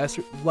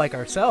podcasters like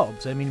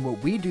ourselves. I mean,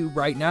 what we do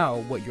right now,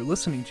 what you're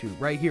listening to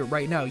right here,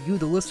 right now, you,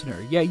 the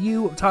listener. Yeah,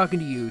 you, I'm talking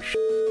to you,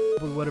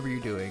 whatever you're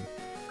doing.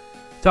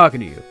 Talking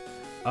to you.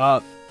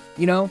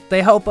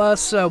 They help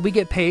us, we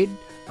get paid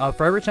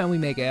for every time we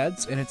make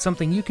ads, and it's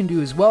something you can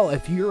do as well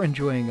if you're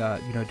enjoying,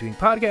 doing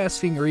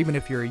podcasting, or even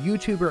if you're a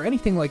YouTuber or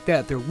anything like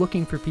that. They're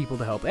looking for people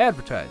to help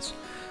advertise.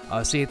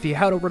 So if you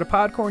head over to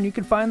Podcorn, you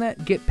can find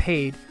that, get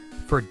paid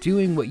for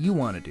doing what you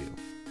want to do.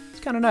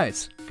 It's kind of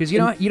nice, because you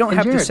don't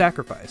have to Jared,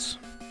 sacrifice.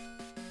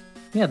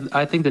 Yeah,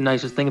 I think the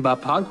nicest thing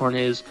about Podcorn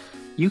is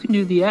you can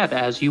do the ad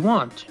as you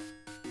want.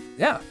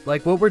 Yeah,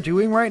 like what we're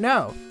doing right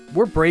now.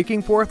 We're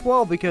breaking fourth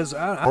wall because,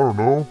 I don't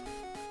know.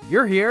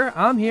 You're here,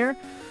 I'm here.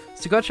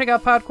 So go check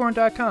out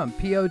podcorn.com,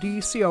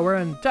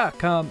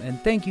 PODCORN.com,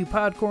 and thank you,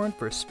 Podcorn,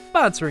 for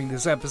sponsoring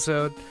this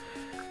episode.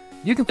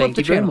 You can flip Thank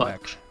the you very channel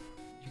much. back.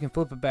 You can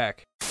flip it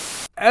back.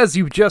 As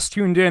you've just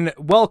tuned in,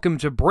 welcome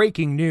to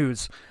breaking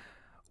news.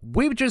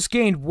 We've just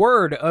gained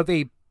word of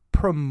a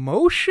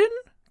promotion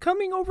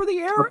coming over the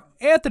air.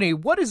 Anthony,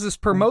 what is this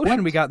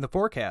promotion we got in the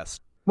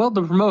forecast? Well,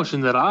 the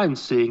promotion that I'm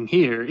seeing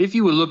here, if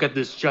you would look at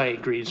this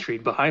giant green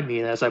screen behind me,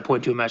 and as I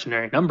point to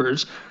imaginary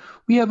numbers,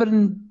 we have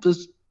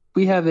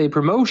a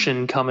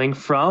promotion coming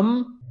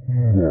from.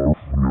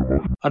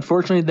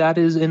 Unfortunately, that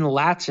is in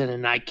Latin,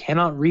 and I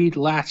cannot read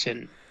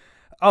Latin.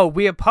 Oh,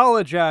 we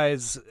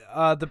apologize.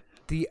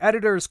 The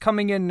editor's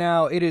coming in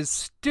now. It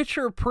is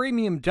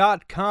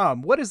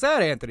StitcherPremium.com. What is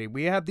that, Anthony?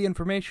 We have the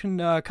information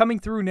coming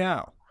through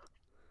now.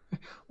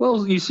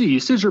 Well, you see,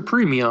 Stitcher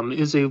Premium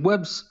is a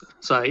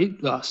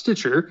website,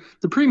 Stitcher,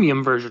 the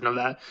premium version of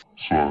that.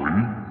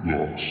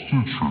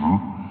 Stitcher.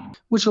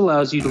 Which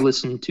allows you to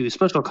listen to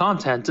special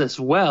content as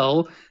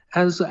well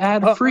as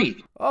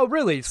ad-free. Oh,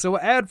 really? So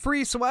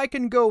ad-free, so I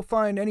can go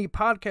find any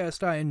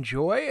podcast I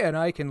enjoy, and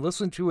I can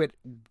listen to it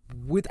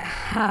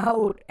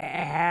without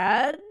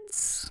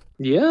ads?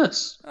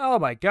 Yes. Oh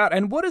my god,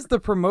 and what is the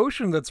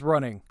promotion that's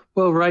running?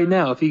 Well, right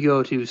now, if you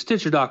go to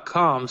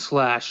Stitcher.com/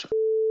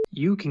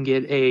 you can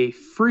get a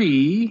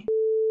free...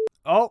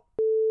 Oh,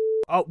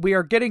 we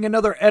are getting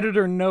another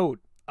editor note.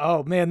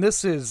 Oh man,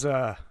 this is,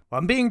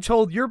 I'm being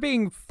told you're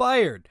being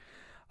fired.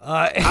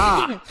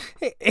 Anthony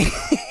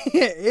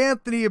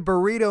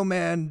Burrito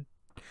Man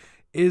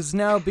is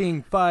now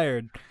being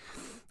fired.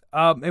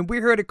 And we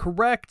heard it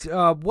correct,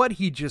 what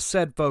he just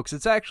said, folks.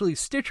 It's actually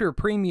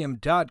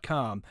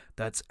StitcherPremium.com.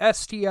 That's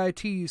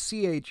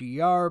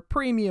STITCHER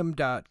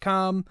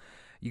Premium.com.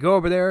 You go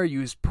over there,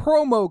 use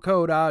promo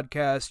code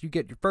ODDCAST, you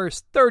get your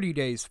first 30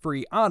 days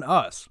free on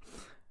us.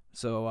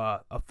 So,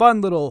 a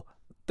fun little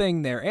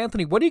thing there.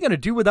 Anthony, what are you going to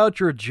do without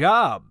your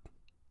job?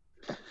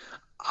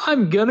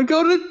 I'm gonna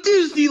go to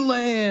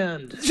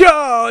Disneyland!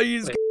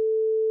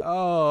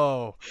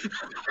 Oh.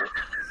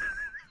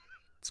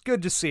 It's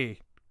good to see.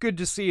 Good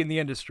to see in the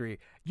industry.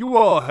 You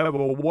all have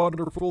a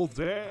wonderful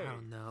day. Oh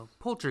no.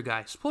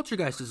 Poltergeist.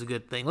 Poltergeist is a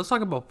good thing. Let's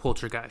talk about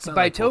Poltergeist. I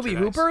By like Toby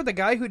Poltergeist. Hooper, the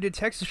guy who did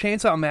Texas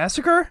Chainsaw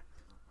Massacre?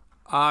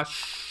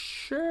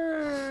 Sure.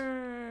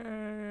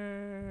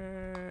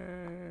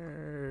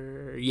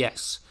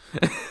 Yes.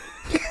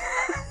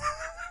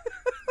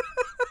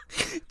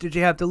 Did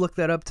you have to look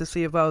that up to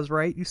see if I was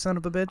right, you son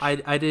of a bitch?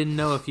 I didn't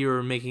know if you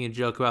were making a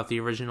joke about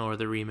the original or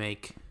the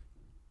remake.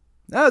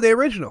 Oh, the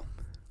original.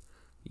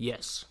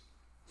 Yes.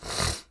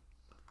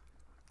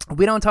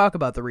 We don't talk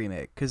about the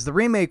remake, because the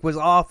remake was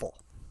awful.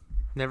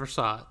 Never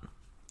saw it.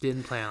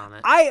 Didn't plan on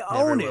it. I Never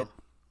own will. it.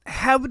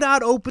 Have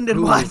not opened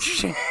and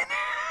watched it.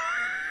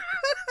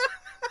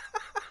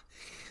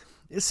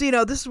 See,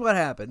 now this is what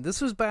happened. This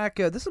was back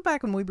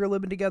when we were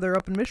living together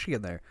up in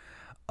Michigan. There,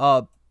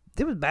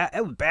 it was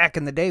back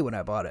in the day when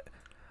I bought it.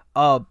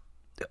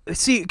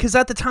 See, because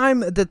at the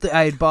time that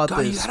I had bought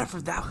God, this, you had it for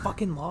that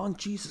fucking long?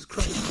 Jesus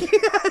Christ.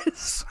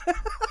 yes.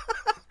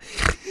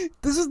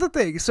 This is the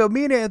thing. So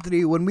me and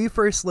Anthony, when we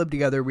first lived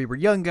together, we were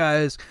young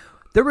guys.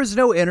 There was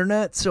no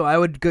internet, so I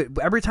would go,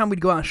 every time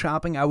we'd go out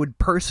shopping, I would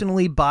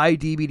personally buy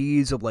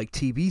DVDs of like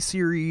TV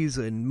series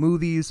and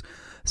movies,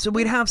 so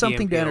we'd have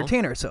something to EMPL.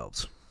 entertain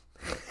ourselves.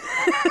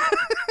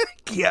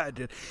 Yeah, I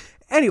did.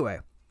 Anyway,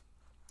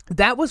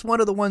 that was one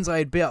of the ones I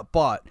had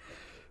bought.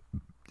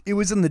 It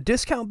was in the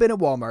discount bin at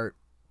Walmart.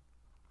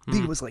 I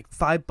think it was like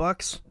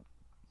 $5,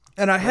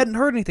 and I hadn't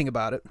heard anything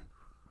about it.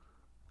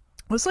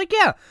 I was like,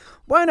 yeah,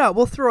 why not?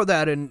 We'll throw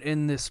that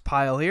in this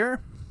pile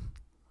here.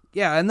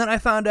 Yeah, and then I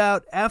found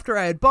out after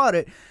I had bought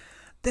it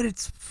that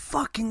it's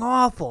fucking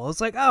awful. I was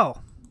like, oh,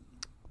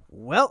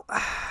 well,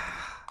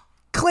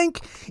 clink,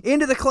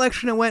 into the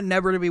collection and went,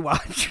 never to be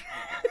watched.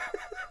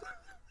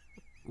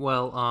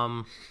 Well,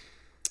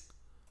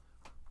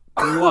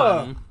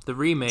 one, the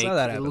remake, Saw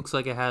that it happen. looks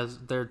like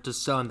they're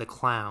just selling the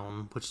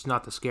clown, which is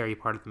not the scary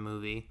part of the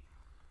movie.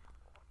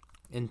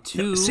 And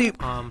two, See, it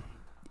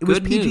was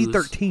good news.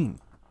 PG-13.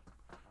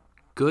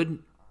 Good.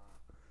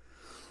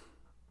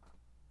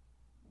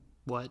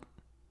 What?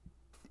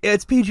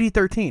 It's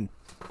PG-13.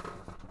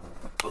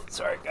 Oh,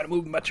 sorry, gotta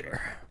move my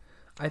chair.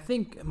 I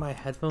think my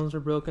headphones are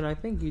broken. I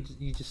think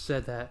you just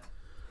said that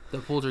the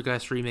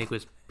Poltergeist remake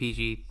was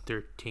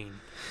PG-13.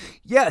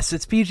 Yes,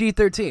 it's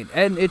PG-13,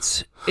 and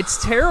it's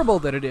terrible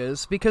that it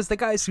is, because the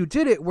guys who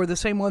did it were the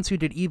same ones who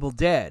did Evil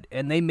Dead,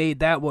 and they made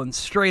that one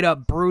straight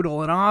up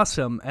brutal and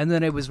awesome, and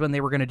then it was when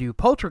they were going to do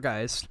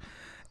Poltergeist,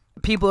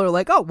 people are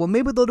like, oh, well,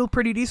 maybe they'll do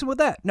pretty decent with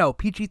that. No,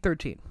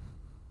 PG-13.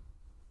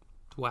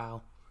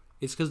 Wow.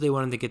 It's because they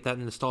wanted to get that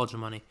nostalgia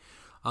money.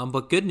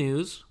 But good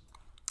news,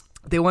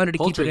 They wanted to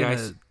keep it in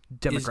Poltergeist a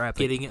demographic. is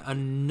getting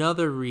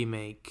another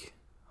remake.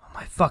 Oh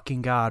my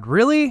fucking god,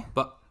 really?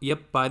 But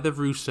yep, by the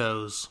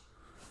Russos.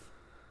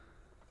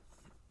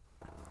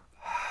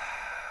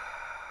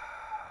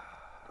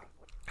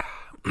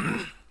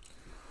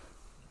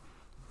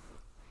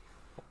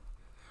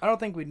 I don't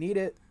think we need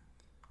it.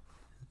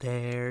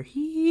 They're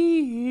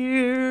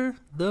here,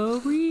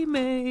 the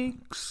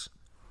remakes.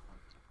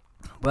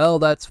 Well,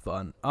 that's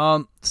fun.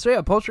 So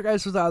yeah,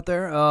 Poltergeist was out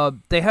there.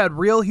 They had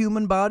real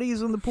human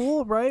bodies in the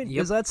pool, right?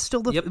 Yep. Is that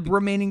still the Yep.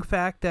 remaining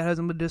fact that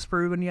hasn't been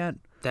disproven yet?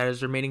 That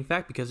is the remaining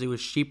fact because it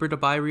was cheaper to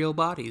buy real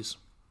bodies.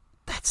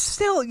 That's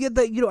still,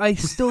 I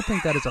still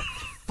think that is a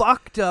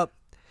fucked up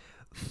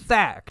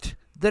fact.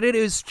 That it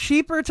is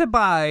cheaper to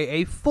buy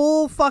a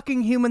full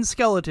fucking human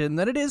skeleton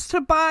than it is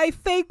to buy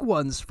fake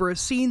ones for a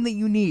scene that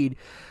you need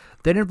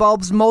that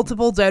involves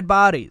multiple dead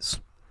bodies.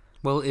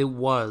 Well, it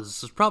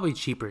was. It's probably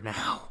cheaper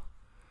now.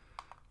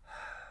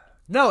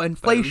 No,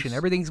 inflation. Bones.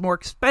 Everything's more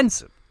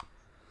expensive.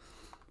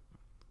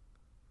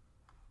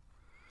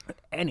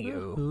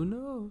 Anywho. Who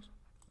knows?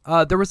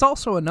 There was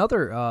also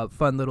another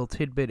fun little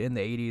tidbit in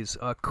the 80s.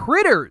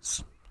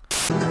 Critters!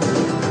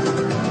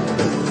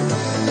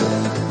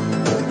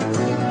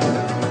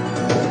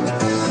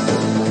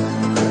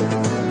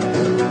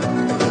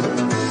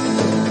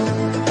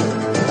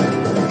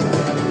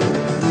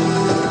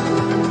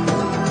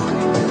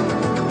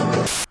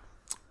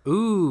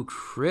 Ooh,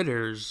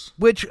 Critters.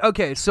 Which,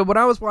 okay, so when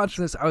I was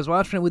watching this, I was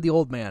watching it with the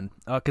old man.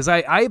 Because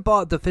I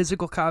bought the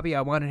physical copy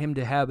I wanted him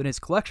to have in his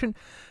collection.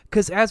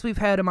 Because as we've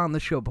had him on the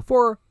show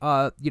before,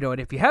 and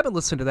if you haven't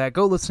listened to that,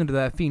 go listen to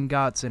that Fiend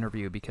Gotts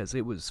interview. Because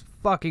it was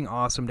fucking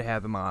awesome to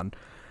have him on.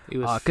 It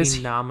was 'cause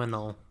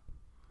phenomenal.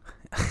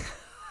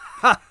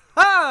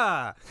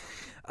 Ah!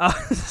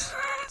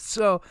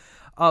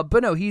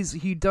 But no,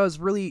 he does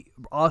really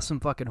awesome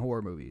fucking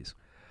horror movies.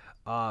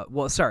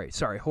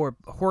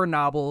 Horror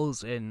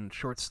novels and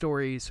short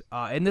stories.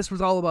 And this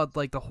was all about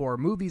like the horror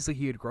movies that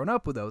he had grown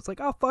up with. I was like,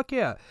 oh fuck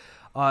yeah.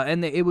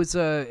 And it was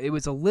a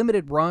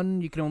limited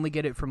run. You can only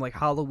get it from like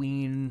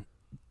Halloween.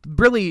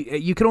 Really,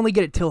 you can only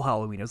get it till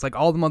Halloween. It was like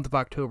all the month of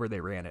October they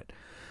ran it.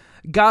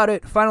 Got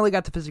it. Finally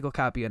got the physical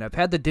copy, and I've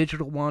had the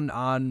digital one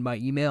on my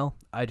email.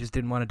 I just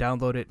didn't want to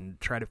download it and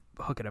try to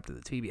hook it up to the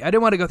TV. I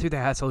didn't want to go through the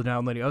hassle of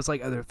downloading. I was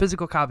like, the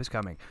physical copy's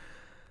coming.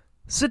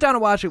 Sit down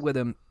and watch it with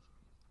him.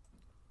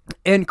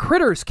 And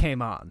Critters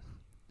came on.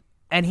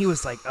 And he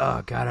was like,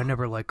 oh, God, I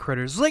never liked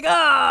Critters. Like,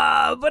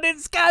 but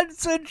it's got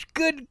such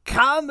good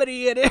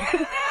comedy in it.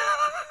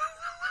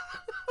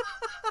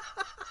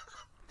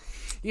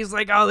 He's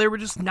like, oh, they were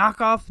just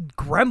knockoff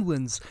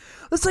Gremlins.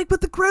 It's like, but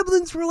the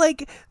Gremlins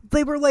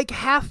were like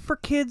half for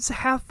kids,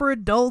 half for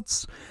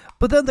adults.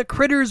 But then the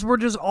Critters were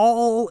just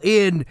all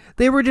in.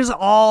 They were just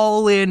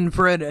all in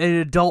for an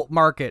adult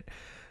market.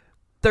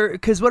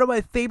 Because one of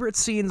my favorite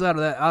scenes out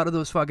of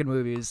those fucking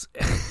movies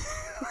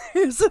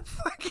is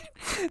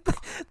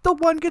the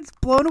one gets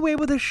blown away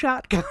with a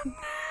shotgun. And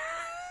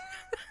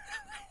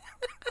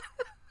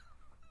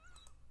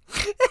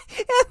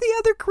the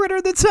other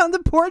critter that's on the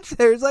porch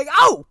there is like,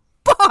 oh,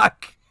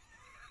 fuck!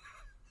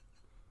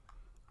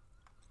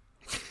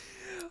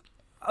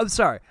 I'm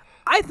sorry.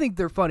 I think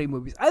they're funny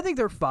movies. I think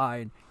they're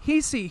fine.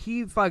 He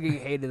fucking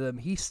hated them.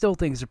 He still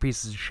thinks they're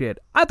pieces of shit.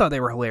 I thought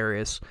they were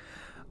hilarious.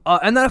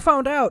 And then I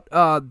found out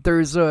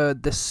there's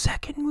the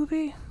second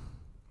movie.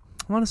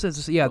 I want to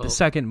say the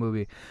second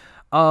movie.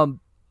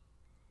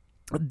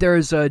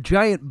 There's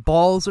giant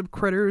balls of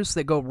critters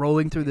that go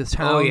rolling through this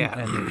town. Oh, yeah.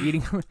 And they're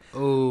eating.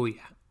 Oh,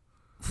 yeah.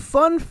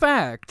 Fun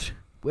fact,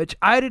 which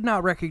I did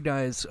not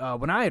recognize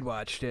when I had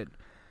watched it,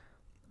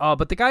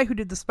 but the guy who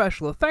did the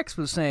special effects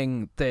was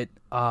saying that,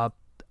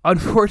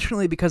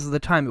 unfortunately, because of the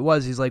time it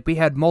was, he's like, we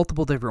had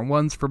multiple different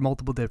ones for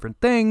multiple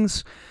different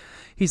things.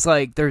 He's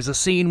like, there's a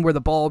scene where the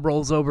ball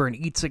rolls over and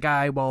eats a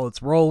guy while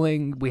it's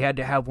rolling. We had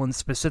to have one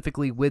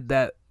specifically with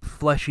that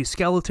fleshy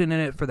skeleton in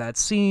it for that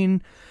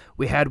scene.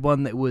 We had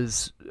one that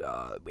was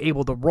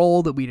able to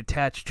roll that we'd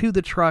attach to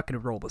the truck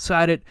and roll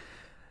beside it.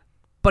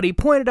 But he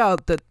pointed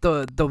out that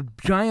the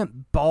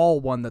giant ball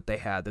one that they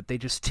had, that they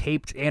just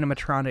taped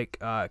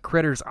animatronic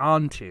critters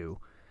onto,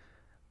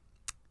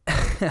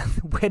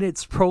 when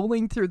it's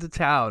rolling through the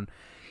town,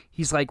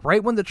 he's like,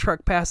 right when the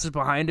truck passes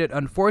behind it,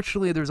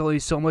 unfortunately, there's only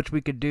so much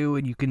we could do,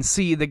 and you can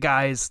see the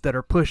guys that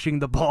are pushing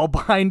the ball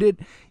behind it.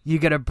 You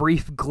get a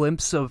brief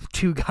glimpse of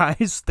two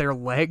guys, their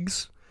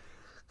legs.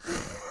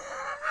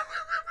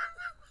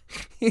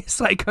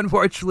 He's like,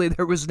 unfortunately,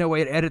 there was no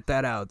way to edit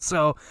that out,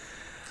 so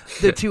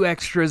the two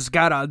extras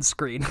got on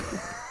screen.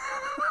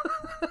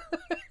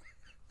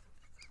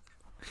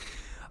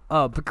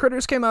 But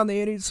Critters came out in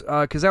the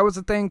 80s, because that was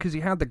the thing, because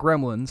you had the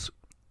Gremlins,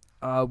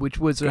 which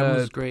was...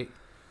 Gremlins great.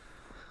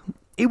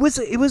 It was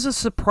a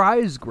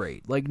surprise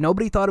great. Like,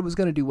 nobody thought it was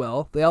going to do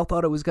well. They all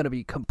thought it was going to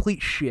be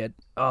complete shit,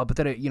 but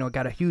then it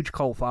got a huge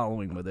cult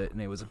following with it, and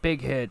it was a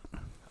big hit.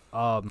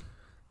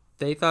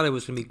 They thought it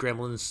was going to be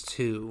Gremlins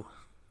 2.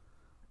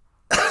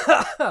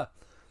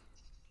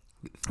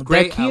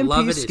 Great, I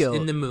love it. It's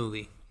in the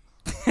movie.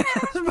 I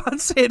was about to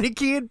say, the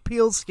Key and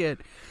Peele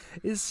skit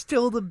is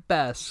still the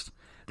best.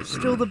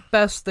 Still the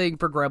best thing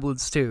for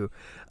Gremlins 2.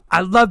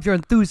 I love your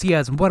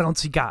enthusiasm. What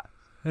else you got?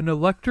 An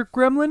electric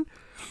gremlin?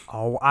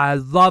 Oh, I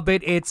love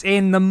it. It's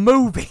in the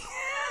movie.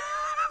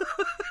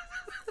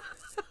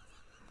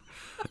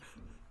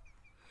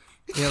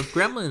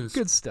 Gremlins,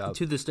 good stuff.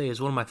 To this day, is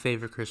one of my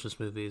favorite Christmas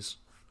movies.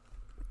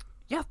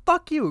 Yeah,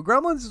 fuck you.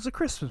 Gremlins is a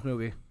Christmas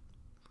movie.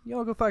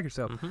 Y'all go fuck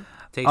yourself.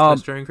 Takes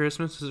place during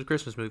Christmas. Is a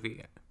Christmas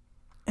movie.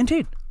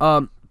 Indeed.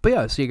 But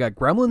yeah, so you got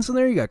Gremlins in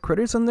there, you got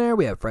Critters in there,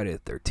 we have Friday the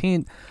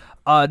 13th.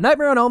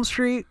 Nightmare on Elm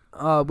Street,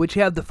 which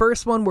you have the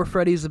first one where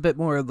Freddy's a bit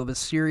more of a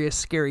serious,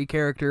 scary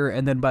character,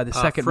 and then by the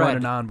second one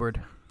and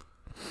onward...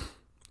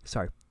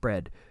 Sorry,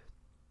 Fred.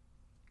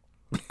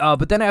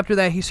 But then after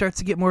that, he starts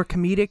to get more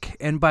comedic,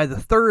 and by the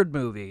third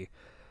movie,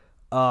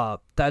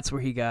 that's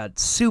where he got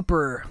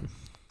super,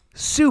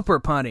 super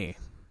punny.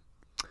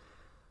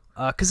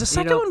 Because the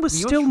second one was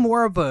still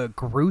more of a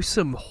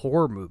gruesome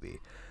horror movie.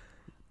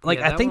 Like,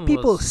 I think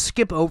people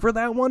skip over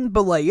that one,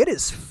 but, like, it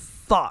is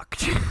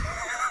fucked.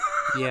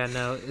 Yeah,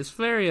 no, it's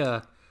very,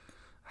 how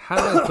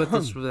do I put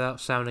this without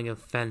sounding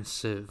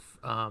offensive?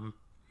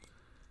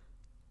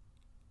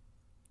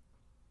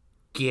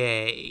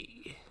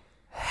 Gay.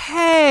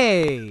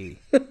 Hey!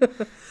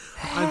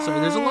 I'm sorry,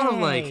 there's a lot of,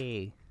 like,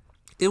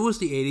 it was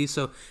the 80s,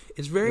 so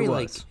it's very,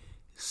 like,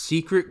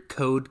 secret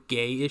code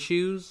gay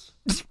issues.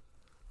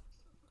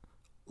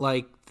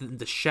 Like,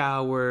 the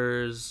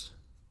showers...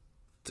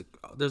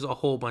 There's a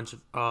whole bunch of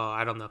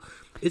I don't know.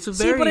 It's a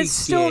very but it's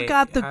still gay.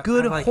 got the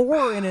good I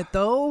horror in it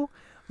though.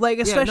 Like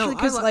especially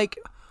because like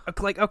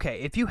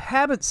okay, if you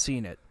haven't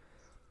seen it,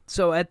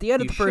 so at the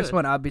end of the first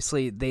one,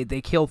 obviously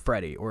they kill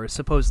Freddy or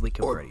supposedly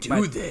kill Freddy.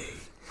 Do they?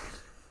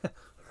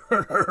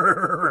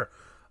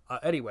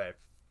 Anyway,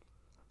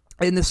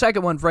 in the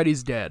second one,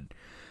 Freddy's dead,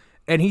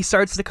 and he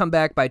starts to come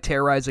back by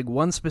terrorizing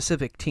one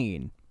specific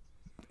teen,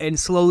 and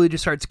slowly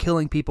just starts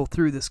killing people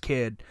through this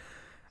kid.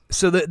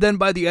 So then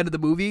by the end of the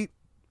movie,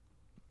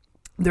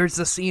 there's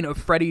a scene of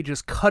Freddy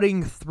just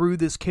cutting through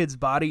this kid's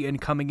body and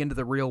coming into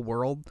the real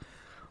world.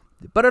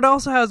 But it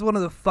also has one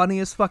of the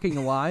funniest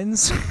fucking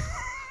lines.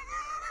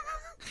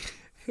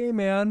 Hey,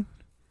 man.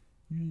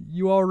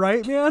 You all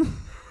right, man?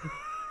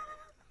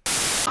 Get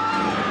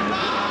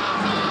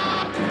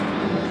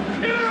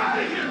out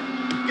of here!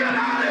 Get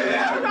out of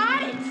here! All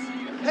right.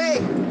 Hey!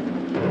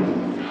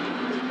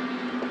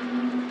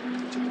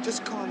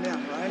 Just calm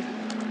down, all right?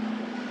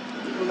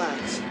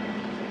 Relax.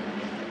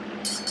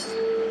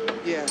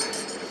 Yeah.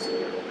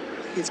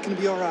 It's gonna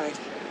be all right.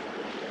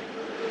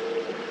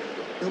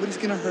 Nobody's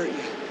gonna hurt you.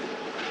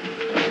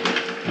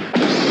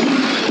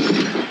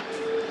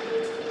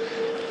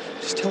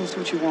 Just tell us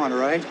what you want, all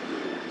right?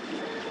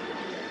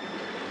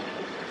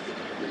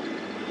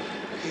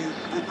 Yeah,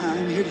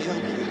 I'm here to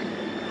help you.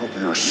 Help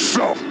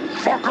yourself,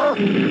 fucker!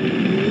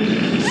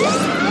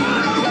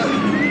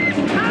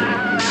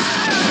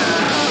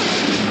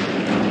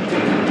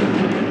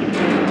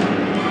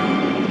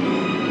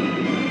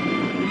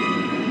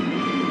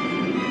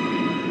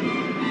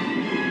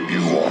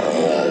 You are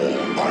all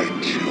my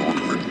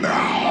children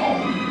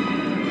now.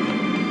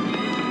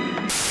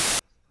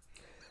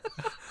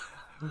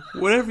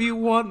 Whatever you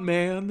want,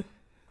 man.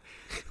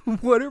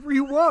 Whatever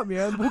you want,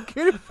 man. We'll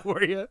get it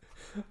for you.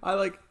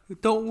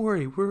 Don't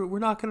worry. We're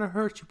not gonna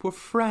hurt you. We're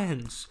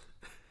friends.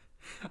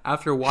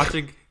 After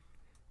watching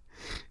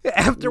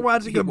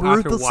him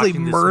ruthlessly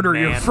murder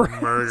your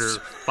friends. Murder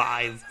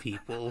 5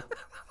 people.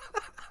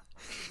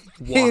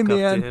 Hey, Walk up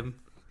man. to him.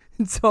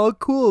 It's all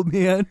cool,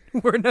 man.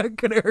 We're not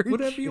gonna hurt you.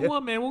 Whatever you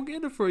want, man. We'll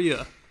get it for you.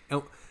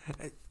 Jared,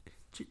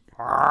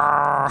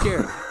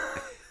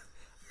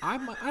 I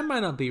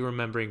might not be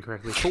remembering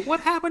correctly, but what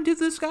happened to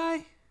this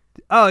guy?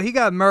 Oh, he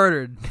got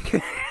murdered.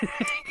 He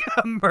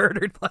got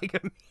murdered like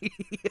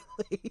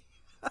immediately.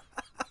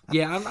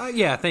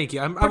 Yeah, thank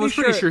you. I was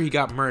pretty sure he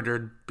got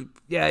murdered.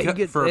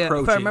 For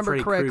approaching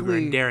Freddy Krueger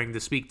and daring to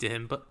speak to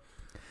him. But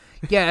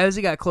yeah, as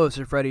he got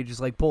closer, Freddy just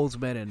like pulls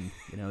him in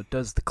and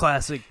does the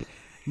classic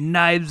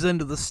knives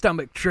into the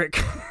stomach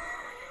trick.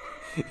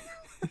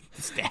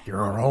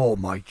 You're all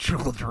my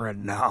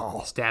children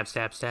now. Stab,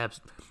 stab, stab,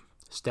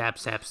 stab,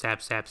 stab,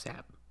 stab, stab,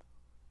 stab.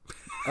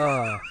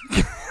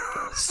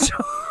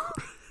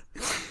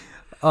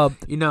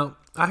 You know,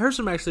 I heard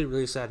some actually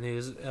really sad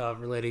news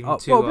relating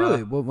to. Well,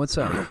 really, what's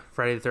that?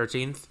 Friday the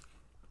 13th.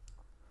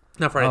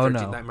 Not Friday the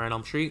 13th. No. Nightmare on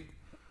Elm Street.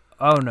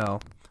 Oh no.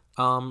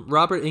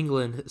 Robert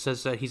Englund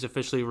says that he's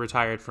officially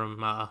retired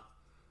from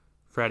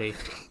Freddy.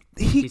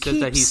 He says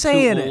that he's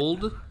saying too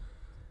old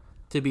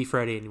to be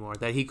Freddy anymore.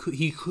 That he could.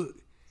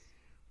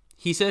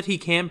 He said he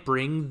can't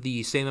bring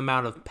the same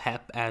amount of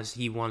pep as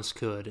he once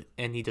could,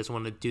 and he doesn't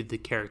want to do the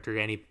character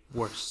any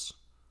worse.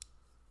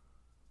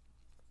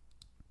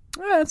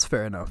 That's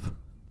fair enough.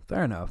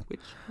 Fair enough. Which,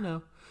 you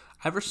know,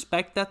 I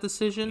respect that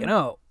decision. You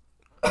know,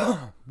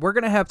 we're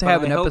gonna have to but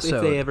have I an hope episode.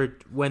 if they ever,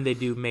 when they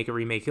do make a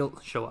remake, he'll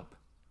show up.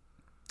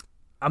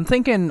 I'm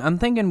thinking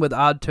with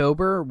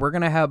Oddtober, we're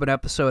gonna have an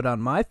episode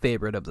on my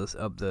favorite of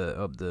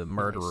the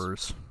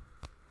murderers.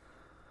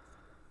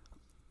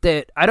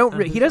 That I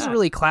don't. He doesn't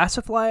really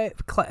classify in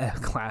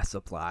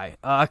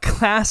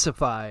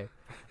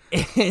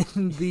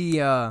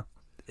the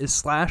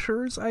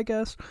slashers, I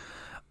guess.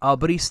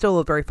 But he's still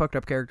a very fucked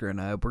up character, and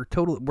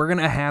we're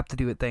gonna have to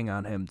do a thing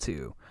on him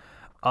too.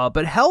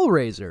 But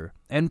Hellraiser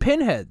and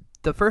Pinhead,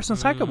 the first and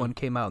second one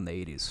came out in the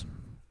 80s.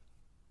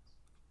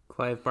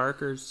 Clive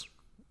Barker's,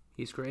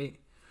 he's great.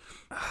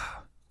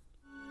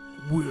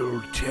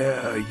 We'll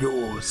tear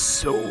your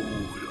soul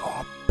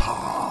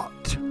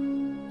apart.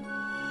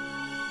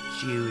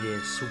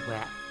 Judas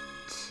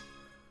wept.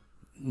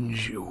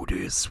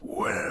 Judas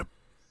wept.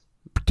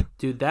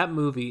 Dude, that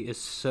movie is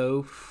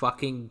so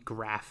fucking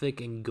graphic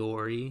and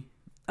gory.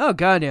 Oh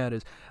god, yeah, it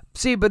is.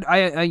 See, but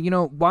I you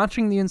know,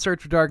 watching the In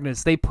Search of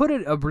Darkness, they put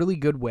it a really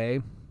good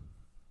way,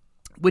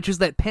 which is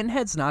that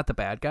Pinhead's not the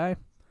bad guy.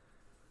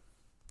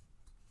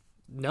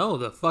 No,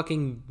 the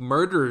fucking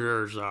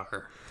murderers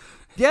are.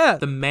 Yeah,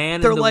 The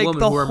man they're and the like woman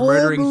the who are whole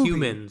murdering movie.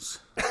 humans.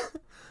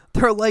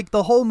 They're like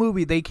the whole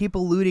movie. They keep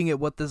alluding at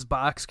what this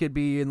box could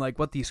be and like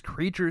what these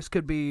creatures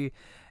could be,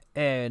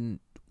 and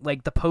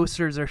like the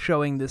posters are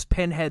showing this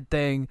Pinhead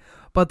thing,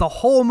 but the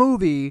whole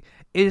movie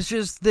is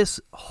just this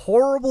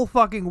horrible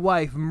fucking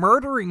wife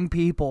murdering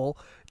people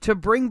to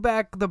bring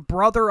back the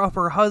brother of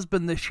her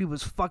husband that she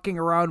was fucking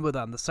around with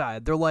on the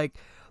side. They're like,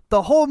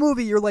 the whole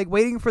movie you're like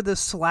waiting for this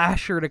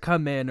slasher to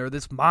come in or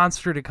this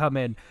monster to come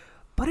in,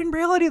 but in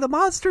reality the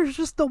monster is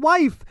just the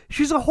wife.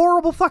 She's a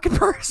horrible fucking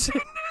person.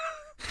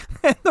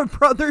 And the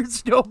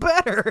brother's no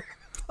better.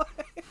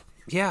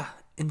 Yeah,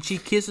 and she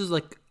kisses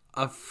like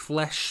a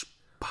flesh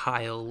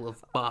pile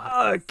of bodies.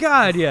 Oh,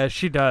 God, yeah,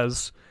 she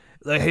does.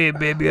 Like, hey,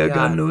 baby, I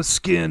got God. no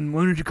skin.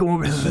 Why don't you come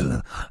over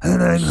here?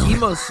 He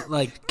must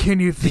like Can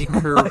you think feel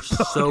her my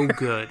so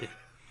good.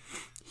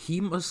 He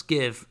must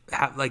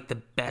have like the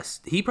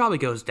best. He probably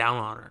goes down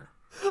on her.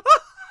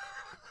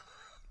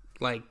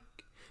 Like,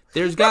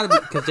 there's got to be,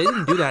 because they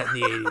didn't do that in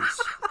the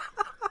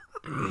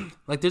 80s.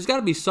 Like, there's got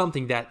to be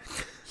something that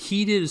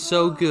he did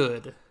so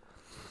good.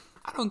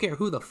 I don't care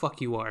who the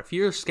fuck you are. If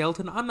you're a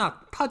skeleton, I'm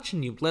not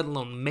touching you, let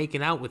alone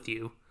making out with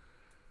you.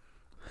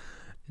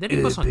 Then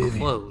he puts on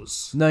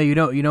clothes. No, you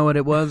don't. You know what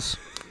it was?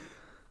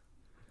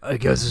 I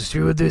guess it's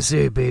true what they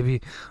say,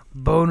 baby.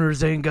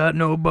 Boners ain't got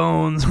no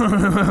bones.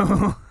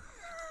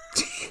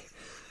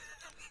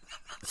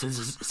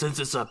 Since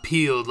it's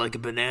peeled like a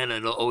banana,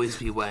 it'll always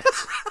be wet.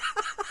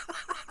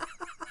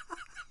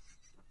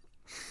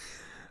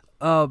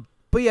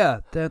 But yeah,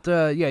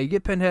 you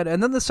get Pinhead,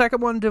 and then the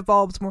second one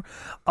devolves more.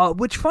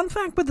 Which fun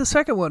fact with the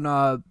second one,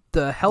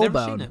 the Hellbound.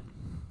 Never seen it.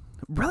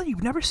 Really,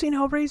 you've never seen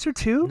Hellraiser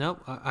 2?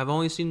 Nope, I've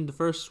only seen the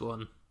first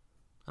one,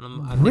 and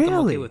I think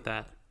I'm okay with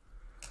that.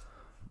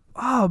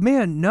 Oh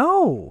man,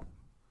 no.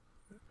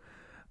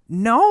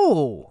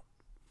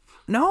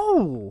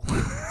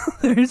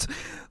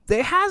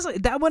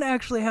 That one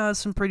actually has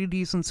some pretty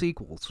decent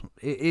sequels.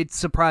 It's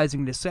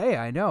surprising to say,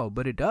 I know,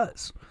 but it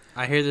does.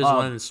 I hear there's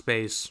one in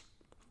space.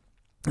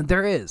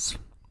 There is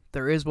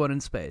one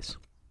in space,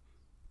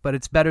 but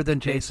it's better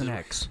than Space Jason is-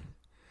 X.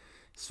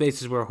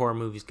 Space is where horror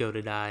movies go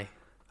to die.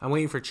 I'm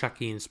waiting for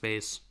Chucky in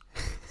space.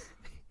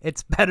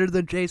 It's better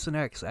than Jason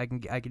X. I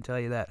can tell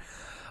you that.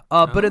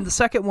 But in the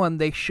second one,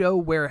 they show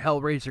where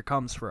Hellraiser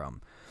comes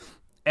from,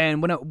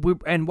 and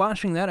and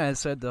watching that, I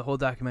said the whole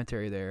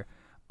documentary there.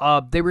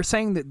 They were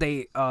saying that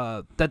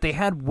they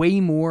had way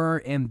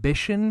more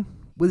ambition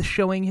with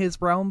showing his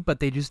realm,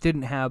 but they just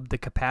didn't have the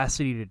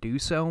capacity to do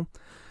so.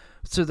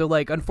 So they're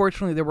like,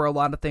 unfortunately, there were a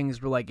lot of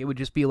things where like it would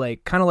just be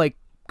like kind of like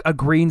a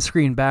green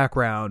screen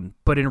background,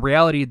 but in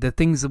reality, the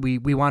things that we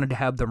wanted to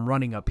have them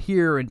running up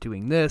here and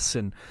doing this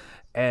and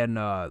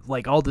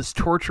like all this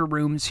torture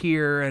rooms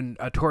here and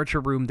a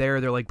torture room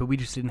there. They're like, but we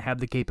just didn't have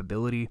the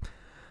capability.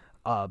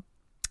 But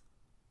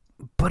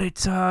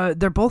it's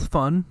they're both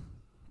fun.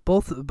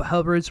 Both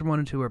Hellraiser 1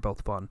 and 2 are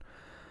both fun.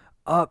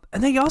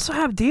 And they also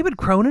have David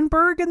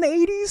Cronenberg in the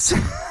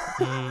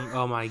 80s.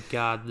 Oh my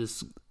god,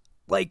 this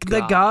like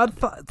the god,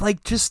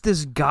 like just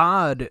this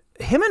god.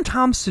 Him and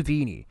Tom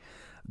Savini,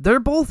 they're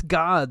both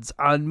gods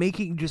on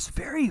making just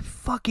very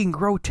fucking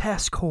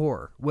grotesque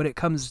horror when it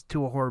comes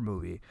to a horror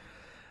movie.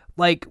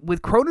 Like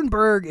with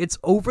Cronenberg, it's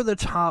over the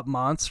top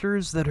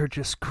monsters that are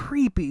just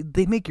creepy.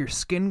 They make your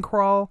skin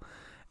crawl.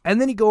 And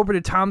then you go over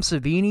to Tom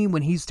Savini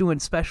when he's doing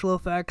special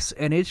effects,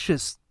 and it's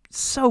just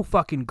so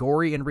fucking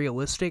gory and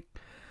realistic.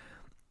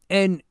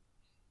 And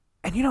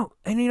Tom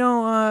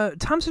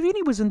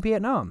Savini was in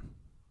Vietnam.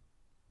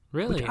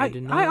 Really? I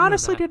did not I know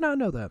honestly that. did not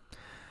know that.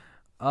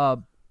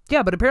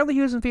 Yeah, but apparently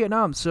he was in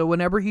Vietnam. So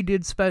whenever he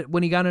did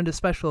when he got into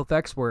special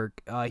effects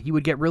work, he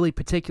would get really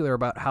particular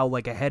about how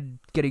like a head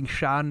getting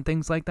shot and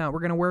things like that were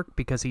gonna work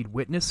because he'd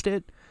witnessed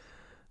it.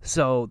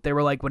 So they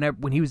were like,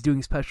 when he was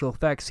doing special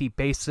effects, he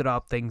based it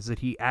off things that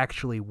he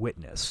actually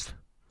witnessed.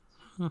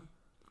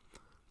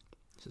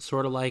 It's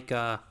sort of like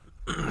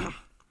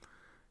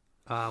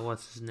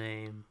what's his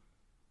name?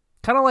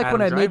 Kind of like Adam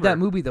when I made that Driver.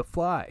 movie, The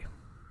Fly.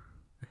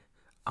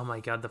 Oh my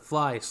god, The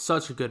Fly is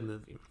such a good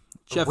movie.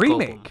 Jeff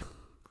Remake. Goldblum.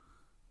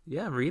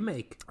 Yeah,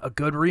 remake. A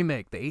good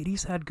remake. The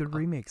 80s had good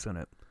remakes in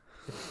it.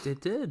 It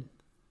did.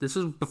 This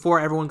was before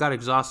everyone got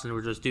exhausted and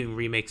were just doing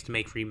remakes to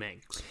make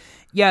remakes.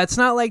 Yeah, it's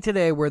not like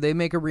today where they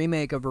make a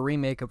remake of a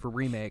remake of a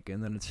remake,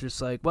 and then it's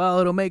just like, well,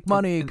 it'll make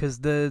money because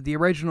the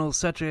original is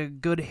such a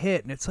good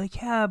hit. And it's like,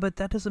 yeah, but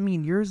that doesn't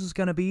mean yours is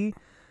going to be.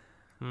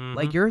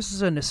 Like, yours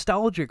is a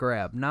nostalgia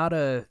grab, not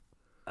a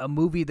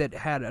movie that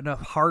had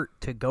enough heart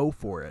to go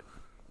for it.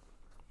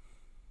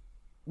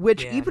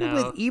 Which,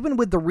 Yeah, even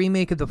with the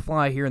remake of The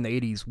Fly here in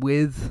the 80s,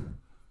 with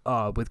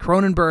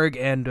Cronenberg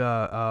and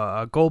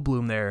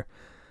Goldblum there,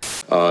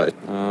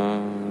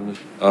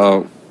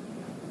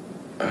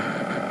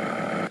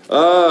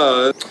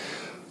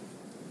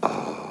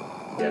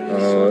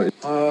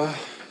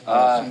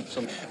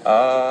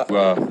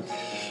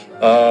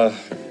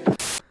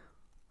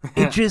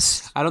 it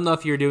just... I don't know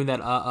if you were doing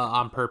that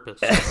on purpose.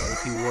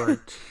 If you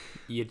weren't,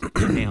 you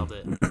nailed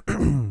it.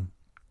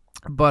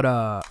 But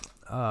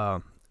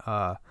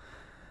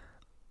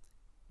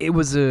it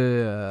was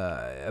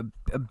a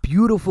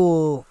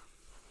beautiful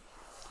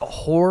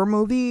horror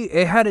movie.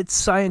 It had its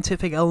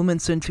scientific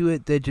elements into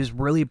it that just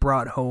really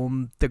brought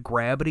home the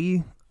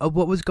gravity of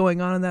what was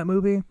going on in that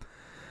movie.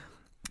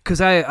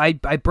 Because I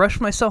brushed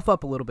myself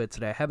up a little bit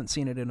today. I haven't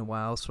seen it in a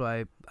while,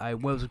 so I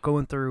was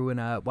going through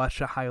and watched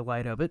a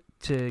highlight of it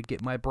to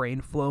get my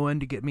brain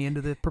flowing, to get me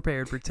into the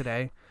prepared for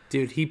today.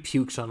 Dude, he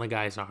pukes on the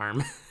guy's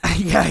arm.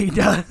 Yeah, he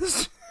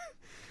does.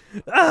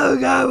 Oh,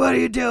 God, what are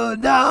you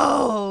doing?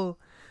 No!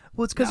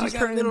 Well, it's because Now he's I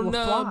got a turning into a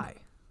little nub. fly.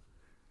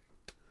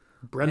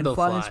 Brendel And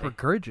flies Fly.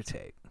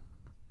 regurgitate.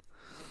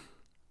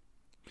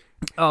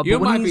 You but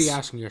when might be he's-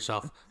 asking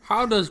yourself,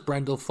 how does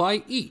Brendel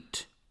Fly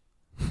eat?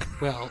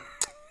 Well,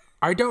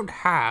 I don't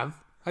have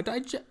a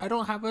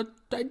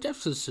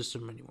digestive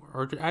system anymore,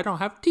 or I don't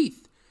have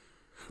teeth.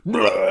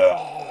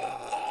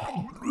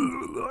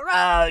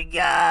 Oh,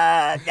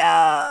 God,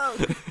 no!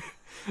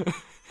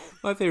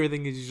 My favorite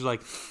thing is he's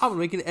like, I'm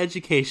making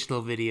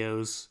educational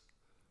videos.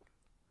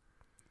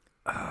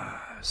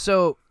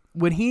 So,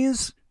 when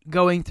he's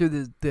going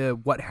through the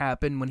what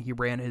happened when he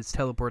ran his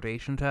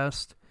teleportation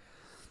test,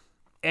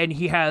 and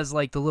he has,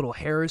 like, the little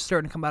hairs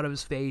starting to come out of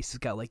his face, he's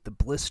got, like, the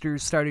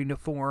blisters starting to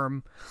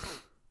form,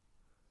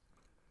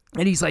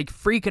 and he's, like,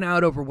 freaking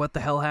out over what the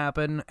hell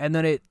happened, and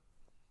then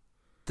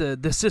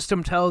the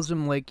system tells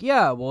him, like,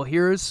 yeah, well,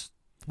 here's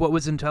what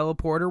was in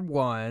Teleporter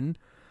 1,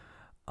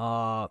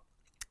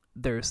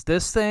 there's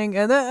this thing,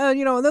 and then,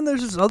 and then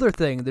there's this other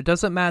thing that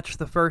doesn't match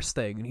the first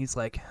thing, and he's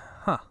like,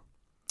 huh.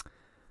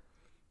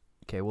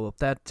 Okay, well,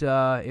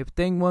 if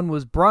thing 1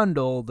 was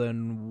Brundle,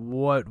 then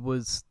what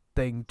was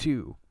thing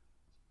 2?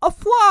 A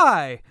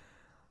fly!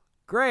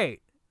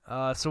 Great.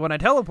 So when I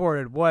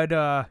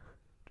teleported,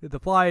 did the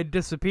fly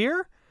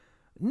disappear?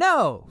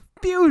 No,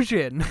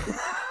 fusion.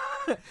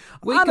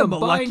 We On a combined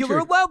molecular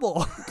your-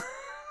 level.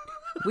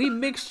 We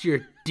mixed your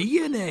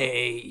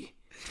DNA.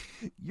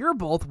 You're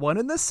both one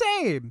and the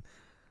same.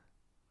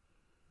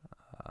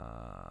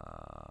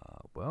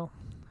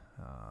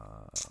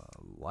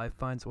 Life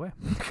finds a way.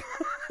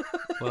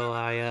 Well,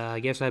 I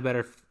guess I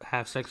better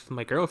have sex with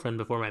my girlfriend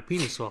before my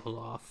penis falls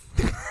off.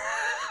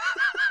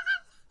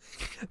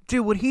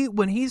 Dude,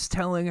 when he's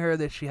telling her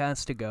that she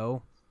has to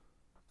go,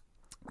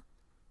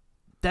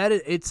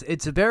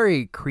 it's a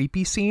very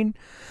creepy scene,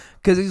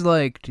 because he's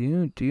like,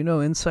 do you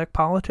know insect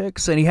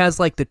politics? And he has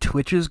like the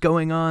twitches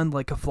going on,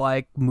 like a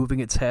fly moving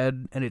its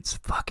head, and it's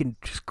fucking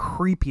just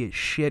creepy as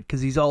shit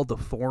because he's all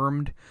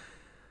deformed.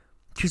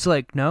 She's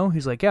like, no.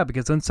 He's like, yeah,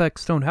 because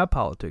insects don't have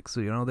politics.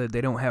 So,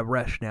 they don't have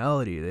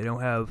rationality. They don't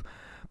have.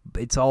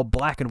 It's all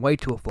black and white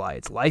to a fly.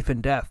 It's life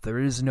and death. There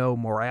is no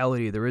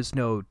morality. There is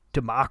no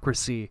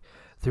democracy.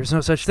 There's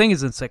no such thing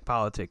as insect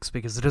politics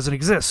because it doesn't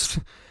exist.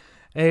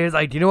 And he's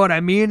like, do you know what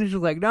I mean? And she's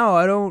like, no,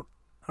 I don't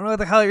know what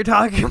the hell you're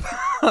talking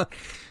about.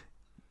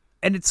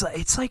 And it's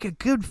like a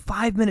good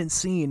 5-minute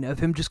scene of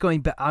him just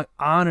going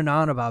on and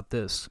on about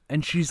this.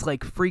 And she's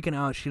like freaking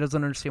out. She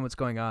doesn't understand what's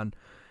going on.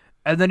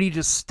 And then he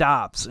just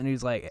stops and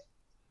he's like,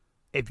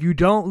 if you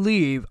don't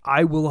leave,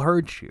 I will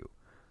hurt you.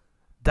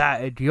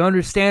 Do you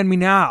understand me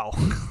now?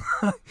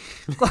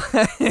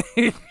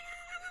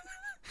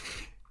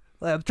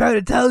 Like, I'm trying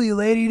to tell you,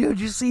 lady, don't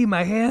you see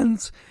my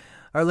hands?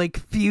 are like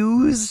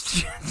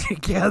fused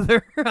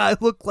together. I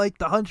look like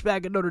the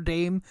Hunchback of Notre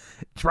Dame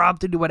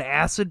dropped into an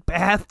acid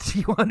bath. Do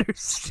you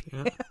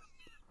understand?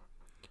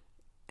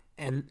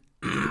 And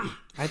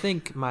I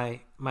think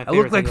my I favorite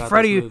look thing like about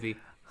Freddy. this movie,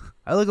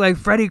 I look like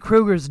Freddy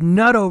Krueger's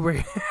nut over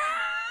here.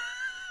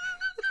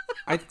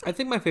 I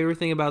think my favorite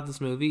thing about this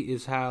movie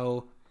is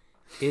how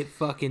it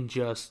fucking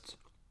just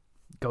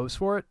Goes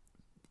for it.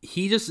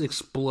 he just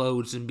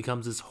explodes and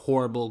becomes this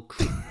horrible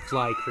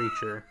fly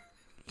creature.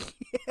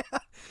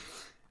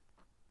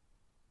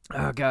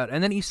 Oh god!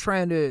 And then he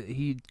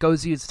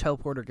goes to use the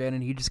teleporter again,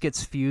 and he just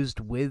gets fused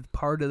with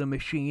part of the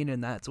machine,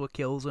 and that's what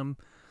kills him.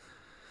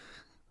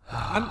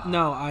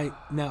 I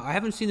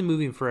haven't seen the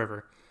movie in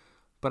forever,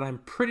 but I'm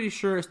pretty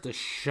sure it's the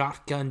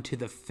shotgun to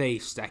the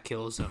face that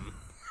kills him.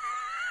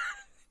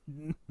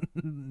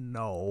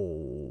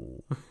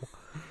 No.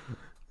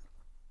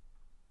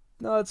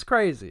 No, it's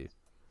crazy.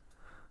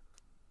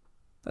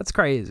 That's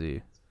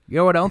crazy. You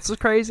know what else is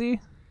crazy?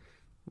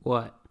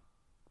 What?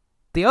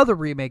 The other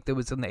remake that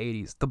was in the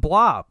 80s, The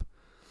Blob.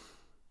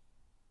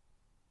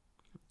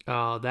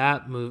 Oh,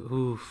 that movie.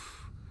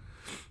 Oof.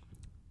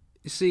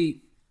 You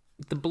see,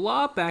 The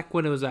Blob back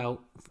when it was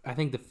out, I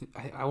think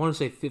I want to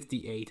say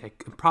 58. I'm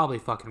probably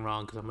fucking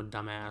wrong because I'm a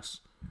dumbass.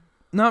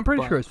 No, I'm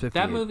pretty But sure it's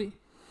 58. that movie,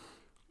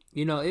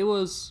 it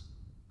was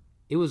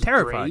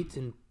Terrifying. great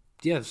and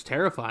yeah, it's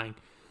terrifying.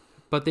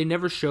 But they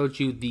never showed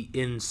you the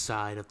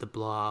inside of the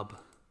Blob.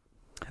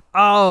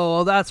 Oh,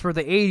 well, that's where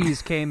the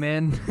 80s came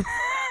in.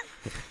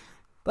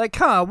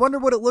 Like, I wonder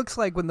what it looks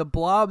like when the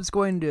Blob's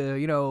going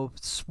to,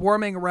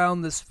 swarming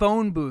around this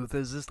phone booth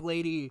as this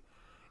lady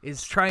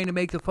is trying to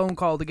make the phone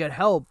call to get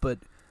help. But,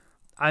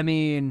 I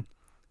mean,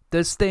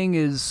 this thing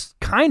is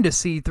kind of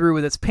see-through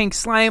with its pink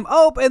slime.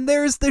 Oh, and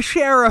there's the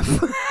sheriff.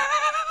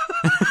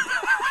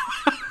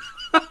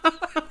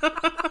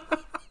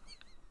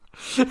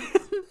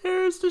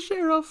 There's the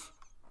sheriff.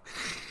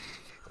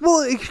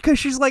 Well, because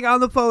she's like on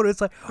the phone, it's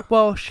like,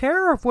 well,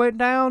 sheriff went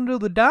down to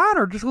the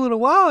diner just a little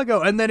while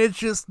ago, and then it's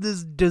just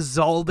this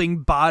dissolving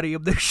body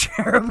of the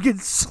sheriff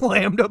gets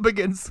slammed up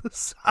against the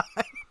side.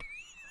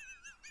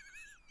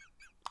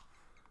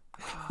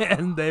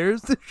 And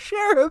there's the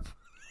sheriff.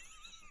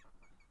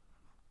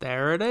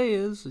 There it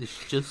is.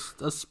 It's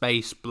just a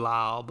space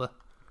blob.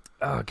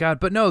 Oh god,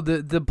 but no,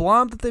 the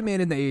blob that they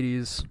made in the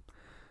 80s,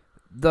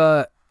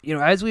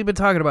 as we've been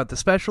talking about, the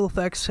special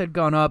effects had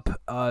gone up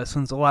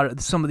since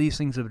some of these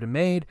things have been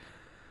made.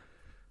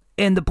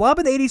 And the blob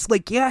in the 80s,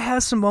 it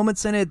has some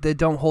moments in it that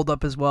don't hold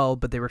up as well,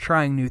 but they were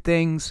trying new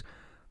things.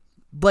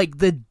 Like,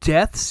 the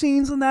death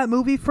scenes in that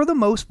movie, for the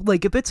most,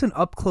 if it's an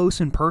up-close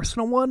and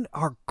personal one,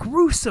 are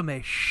gruesome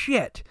as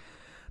shit.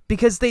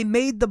 Because they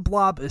made the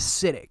blob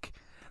acidic.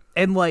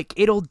 And,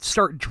 it'll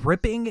start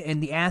dripping,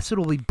 and the acid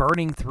will be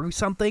burning through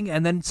something,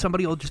 and then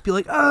somebody will just be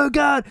like, oh,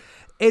 God!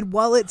 And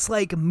while it's,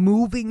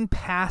 moving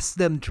past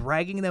them,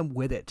 dragging them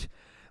with it,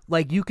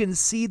 you can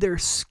see their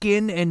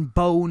skin and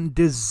bone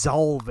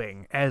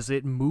dissolving as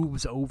it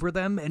moves over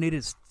them, and it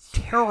is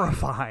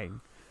terrifying.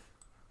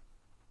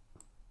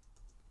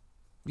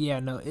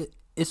 Yeah, no,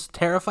 it's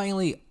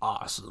terrifyingly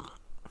awesome.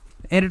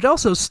 And it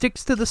also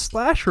sticks to the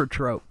slasher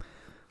trope.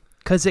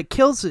 Because it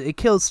kills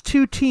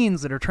two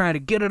teens that are trying to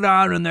get it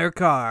on in their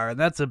car, and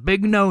that's a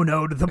big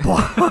no-no to the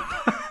blob.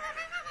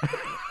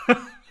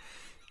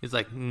 It's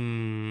like,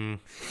 no.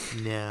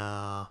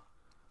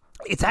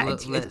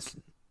 Let's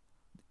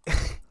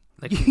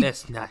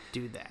not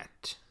do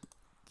that.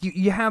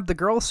 You have the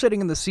girl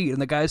sitting in the seat,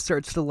 and the guy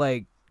starts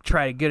to,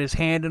 try to get his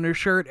hand in her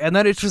shirt, and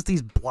then it's just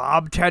these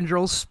blob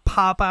tendrils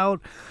pop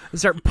out and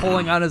start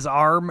pulling on his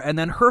arm, and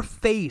then her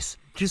face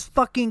just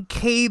fucking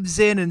caves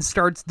in and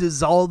starts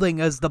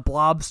dissolving as the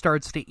blob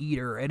starts to eat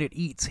her, and it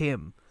eats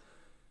him.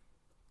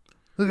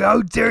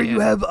 How dare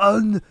you have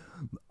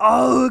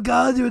oh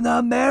god, you're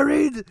not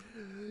married?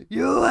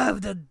 You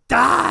have to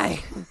die!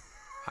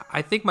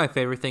 I think my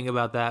favorite thing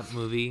about that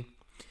movie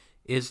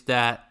is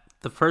that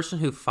the person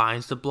who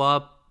finds the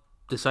blob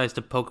decides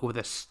to poke it with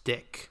a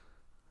stick.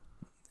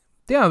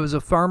 Yeah, it was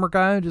a farmer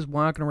guy just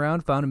walking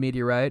around, found a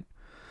meteorite,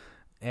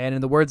 and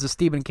in the words of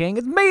Stephen King,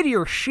 it's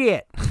meteor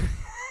shit!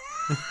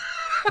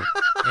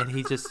 And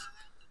he just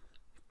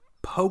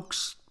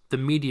pokes the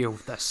meteor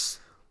with a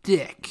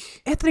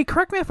stick. Anthony,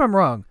 correct me if I'm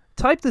wrong.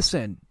 Type this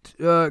in.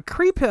 I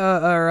think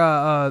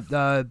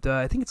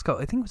it's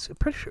called. I'm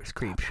pretty sure it's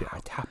Creep Show.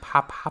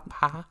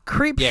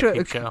 Creep Show.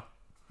 Creep Show.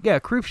 Yeah,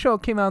 Creep Show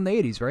came out in the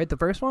 80s, right? The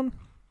first one.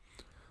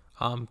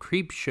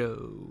 Creep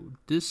Show.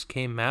 This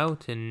came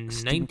out in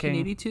Stephen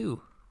 1982. King.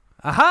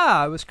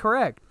 Aha! I was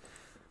correct.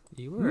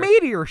 You were.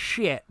 Meteor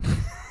shit.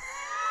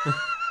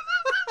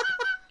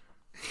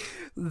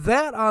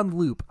 That on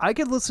loop. I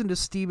could listen to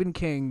Stephen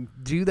King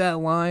do that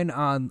line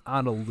on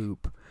a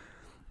loop,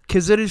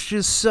 because it is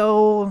just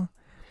so.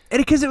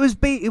 And because it was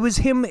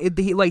him.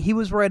 He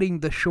was writing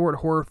the short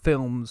horror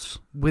films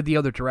with the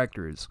other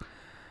directors,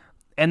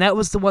 and that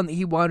was the one that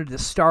he wanted to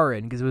star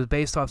in because it was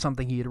based off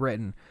something he had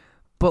written.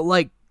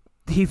 But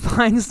he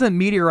finds the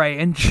meteorite,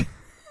 and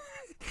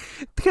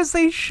because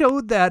they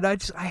showed that,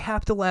 I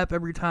have to laugh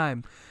every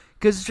time.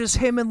 Because it's just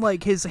him and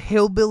like his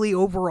hillbilly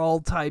overall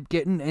type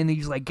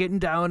he's like getting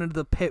down into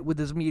the pit with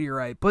his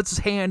meteorite, puts his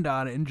hand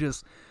on it and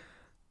just,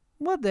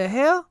 what the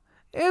hell?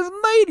 It's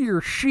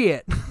meteor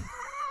shit.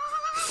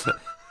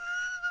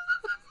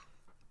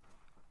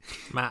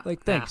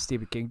 Like, thanks,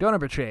 Stephen King. Don't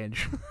ever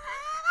change.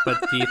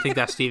 But do you think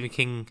that Stephen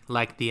King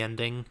liked the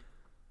ending?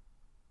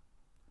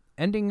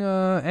 Ending?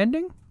 I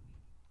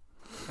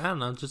don't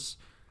know, just,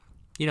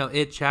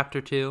 It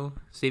Chapter 2,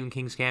 Stephen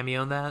King's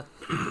cameo in that.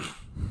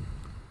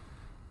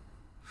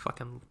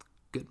 Fucking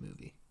good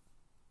movie.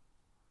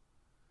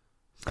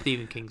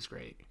 Stephen King's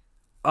great.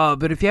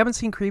 But if you haven't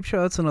seen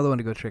Creepshow, that's another one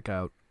to go check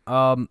out.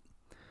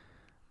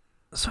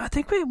 So I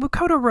think we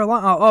covered over a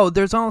lot.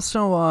 There's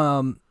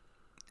also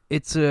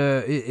it's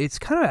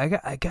kind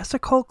of I guess a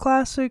cult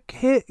classic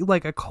hit,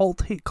 like a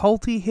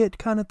culty hit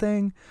kind of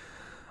thing.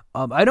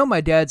 I know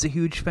my dad's a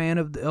huge fan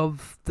of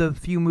the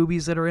few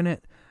movies that are in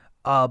it.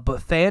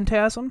 But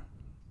Phantasm,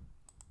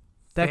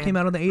 that came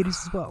out in the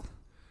 80s as well.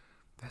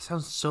 That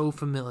sounds so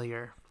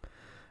familiar.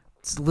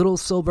 It's little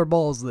silver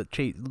balls that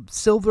chase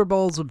silver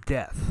balls of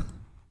death.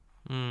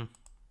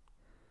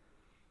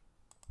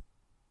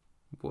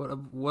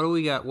 What do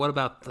we got? What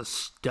about The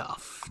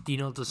Stuff? Do you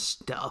know The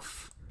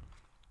Stuff?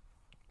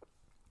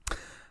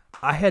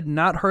 I had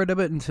not heard of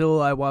it until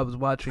I was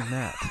watching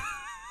that.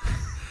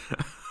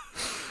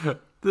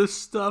 The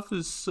Stuff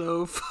is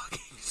so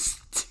fucking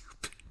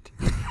stupid.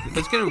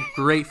 It's got a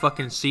great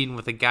fucking scene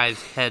with a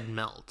guy's head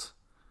melt.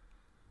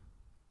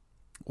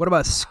 What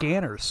about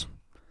Scanners?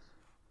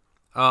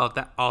 Oh,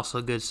 that also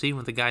a good scene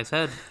with the guy's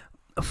head.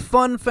 A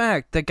fun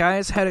fact, the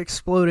guy's head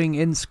exploding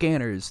in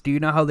Scanners. Do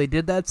you know how they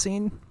did that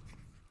scene?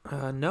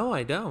 No,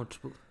 I don't.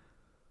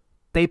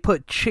 They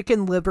put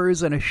chicken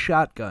livers in a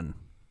shotgun.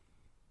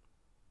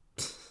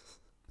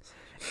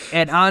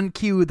 And on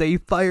cue, they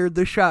fired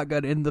the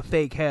shotgun in the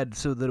fake head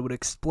so that it would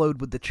explode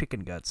with the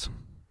chicken guts.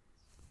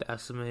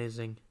 That's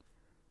amazing.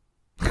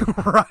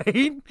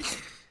 Right?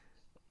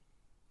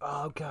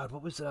 Oh, God,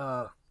 what was...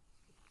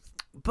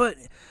 But,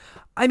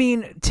 I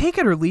mean, take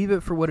it or leave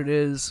it for what it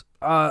is.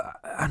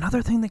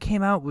 Another thing that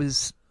came out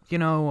was,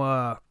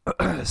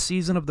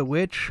 Season of the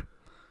Witch.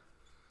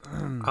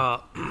 Season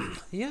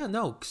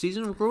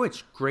of the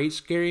Witch. Great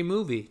scary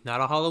movie.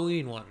 Not a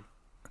Halloween one.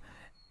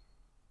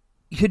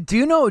 Do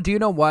you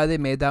know why they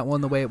made that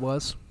one the way it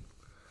was?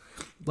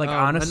 Like,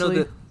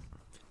 honestly?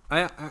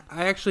 I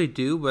actually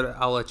do, but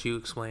I'll let you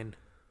explain.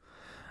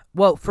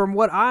 Well, from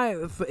what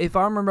if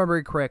I'm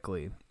remembering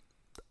correctly,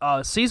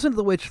 Season of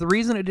the Witch, the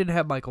reason it didn't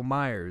have Michael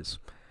Myers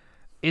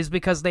is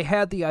because they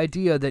had the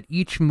idea that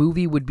each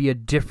movie would be a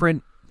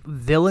different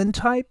villain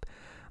type.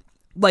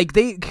 Like,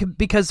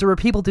 because there were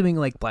people doing,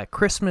 like, Black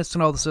Christmas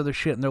and all this other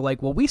shit, and they're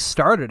like, well, we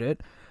started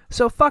it,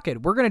 so fuck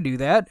it, we're going to do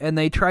that. And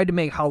they tried to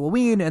make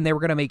Halloween, and they were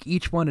going to make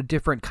each one a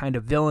different kind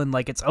of villain,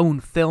 like its own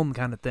film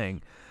kind of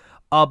thing.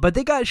 But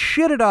they got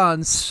shitted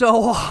on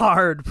so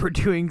hard for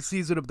doing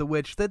Season of the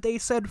Witch that they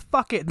said,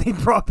 fuck it, and they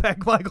brought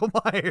back Michael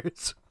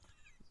Myers.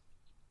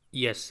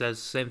 Yes, that's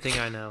the same thing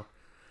I know.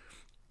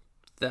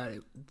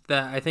 That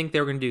I think they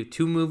were going to do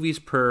 2 movies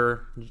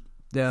per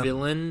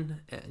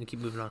villain, and keep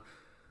moving on.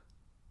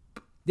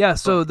 Yeah,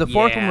 so the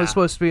fourth one was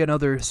supposed to be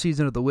another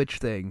Season of the Witch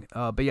thing.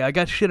 But yeah, I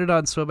got shitted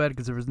on so bad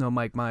because there was no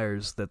Mike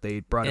Myers that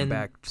they brought him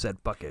back, said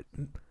fuck it.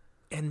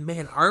 And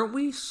man, aren't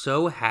we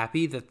so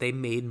happy that they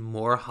made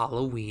more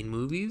Halloween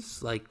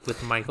movies, like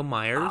with Michael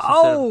Myers?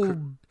 Oh,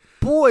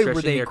 boy,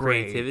 were they their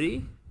great.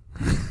 creativity.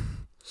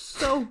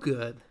 So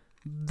good.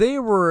 They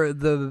were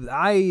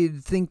I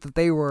think that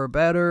they were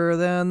better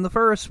than the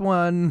first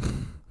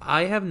one.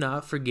 I have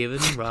not forgiven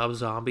Rob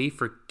Zombie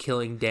for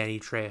killing Danny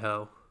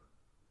Trejo.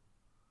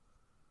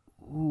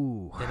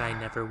 Ooh. And I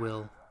never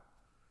will.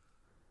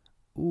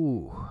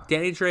 Ooh.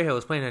 Danny Trejo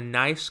was playing a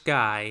nice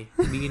guy,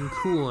 being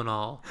cool and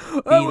all,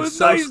 That being was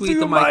so nice sweet to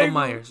to Michael Michael.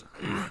 Myers.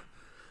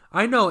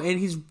 I know, and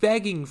he's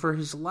begging for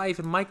his life,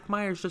 and Mike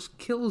Myers just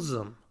kills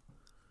him.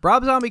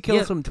 Rob Zombie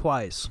kills him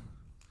twice.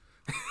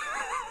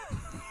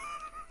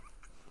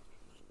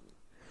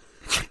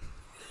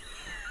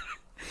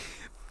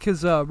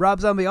 Because Rob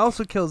Zombie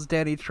also kills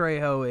Danny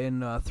Trejo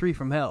in 3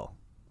 from Hell.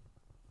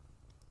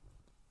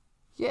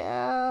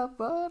 Yeah,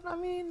 but, I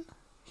mean,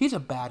 he's a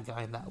bad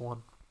guy in that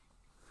one.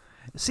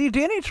 See,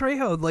 Danny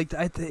Trejo, like,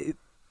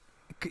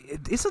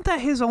 isn't that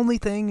his only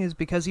thing, is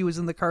because he was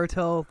in the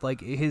cartel?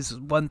 Like, his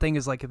one thing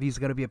is, like, if he's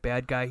going to be a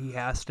bad guy, he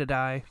has to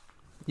die.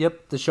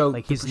 Yep, to show,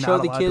 like, he's to not show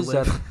the allowed kids to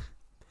live.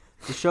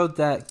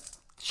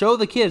 show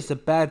the kids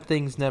that bad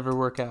things never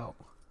work out.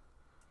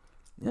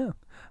 Yeah.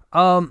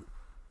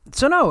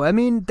 So no, I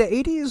mean, the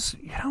 80s,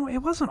 it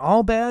wasn't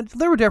all bad.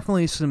 There were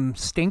definitely some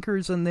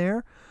stinkers in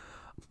there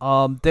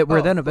that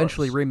were then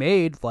eventually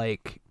remade,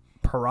 like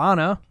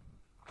Piranha.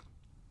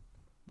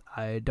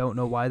 I don't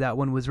know why that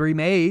one was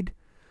remade.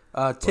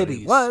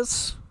 Titties. It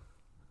was.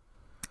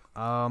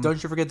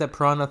 Don't you forget that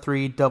Piranha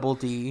 3 Double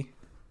D.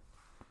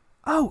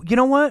 Oh, you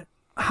know what?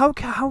 How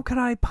could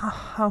I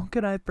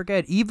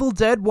forget Evil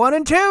Dead 1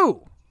 and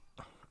 2?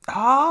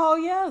 Oh,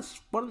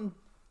 yes. One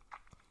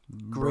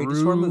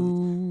greatest horror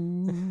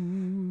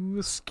movie.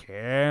 Bruce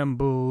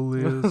Campbell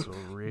is a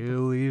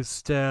really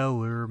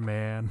stellar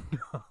man.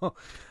 But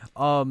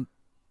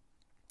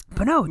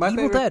no, My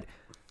Evil favorite- Dead,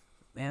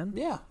 man.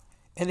 Yeah.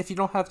 And if you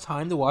don't have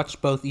time to watch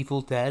both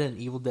Evil Dead and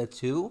Evil Dead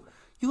 2,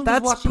 you can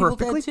That's just watch Evil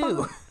perfectly Dead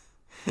 2. fine.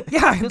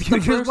 Yeah, Just you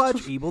the just first-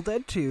 watch Evil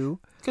Dead 2.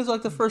 Because,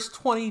 like, the first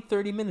 20,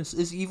 30 minutes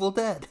is Evil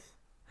Dead.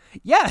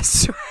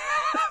 Yes!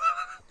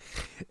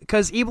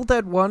 Because Evil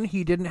Dead 1,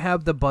 he didn't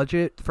have the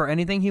budget for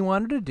anything he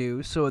wanted to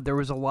do, so there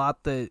was a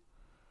lot that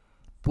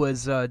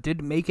was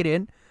didn't make it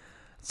in.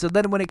 So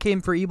then when it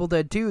came for Evil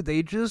Dead 2,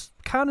 they just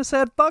kind of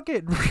said, fuck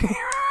it.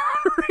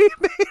 Remade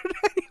it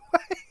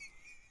anyway.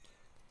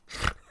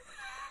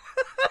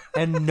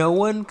 And no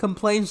one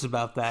complains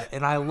about that,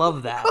 and I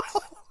love that.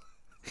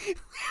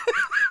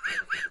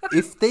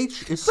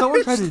 If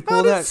someone tried to There's pull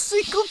not a that,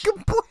 single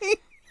complaint.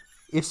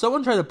 if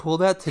someone tried to pull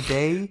that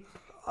today,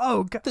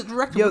 Oh, God. the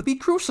director Yo, would be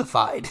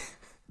crucified.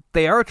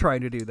 They are trying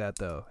to do that,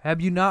 though.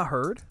 Have you not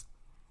heard?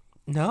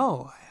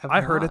 No, I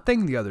heard a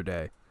thing the other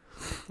day.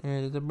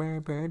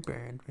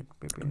 thing.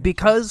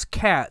 Because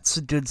Cats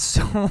did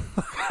so...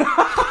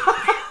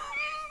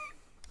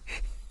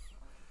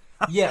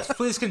 Yes,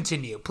 please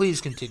continue.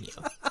 Please continue.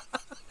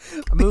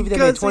 A movie that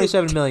made Because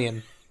 $27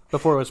 million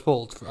before it was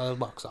pulled from the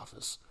box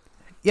office.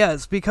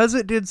 Yes, because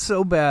it did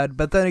so bad,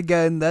 but then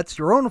again, that's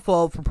your own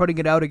fault for putting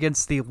it out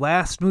against the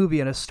last movie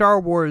in a Star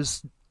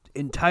Wars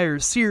entire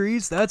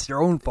series. That's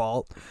your own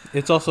fault.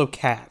 It's also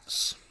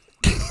Cats.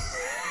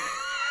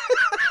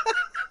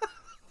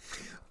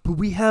 But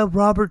we have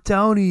Robert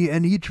Downey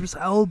and Idris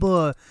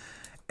Elba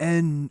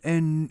and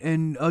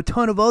a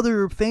ton of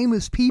other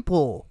famous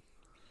people.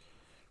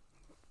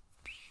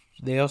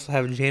 They also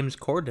have James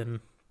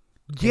Corden.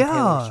 And Yeah.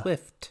 Taylor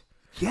Swift.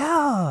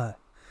 Yeah.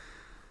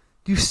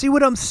 Do you see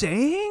what I'm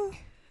saying?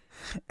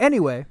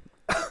 Anyway,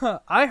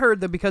 I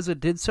heard that because it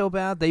did so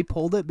bad, they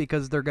pulled it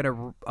because they're going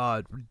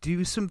to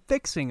do some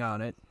fixing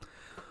on it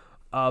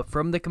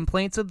from the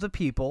complaints of the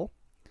people.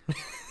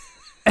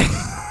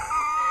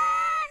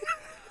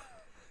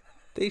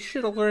 They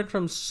should have learned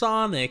from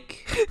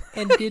Sonic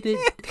and did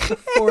it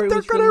before it They're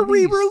was going to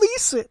released.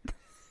 re-release it.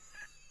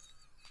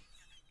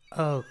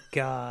 Oh,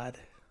 God.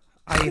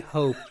 I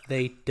hope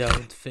they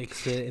don't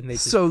fix it and they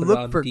just So put look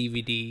it on for-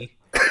 DVD.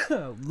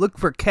 Look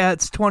for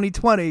Cats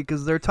 2020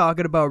 because they're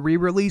talking about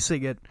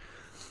re-releasing it.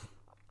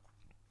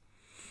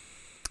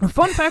 A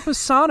fun fact with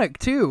Sonic,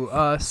 too.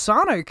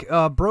 Sonic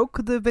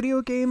broke the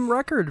video game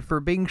record for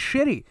being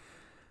shitty.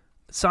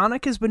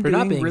 Sonic has been For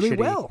not doing being really shitty.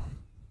 well.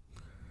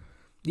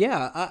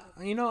 Yeah,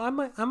 I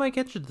might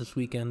catch it this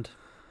weekend.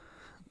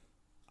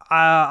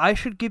 I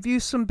should give you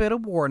some bit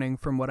of warning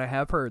from what I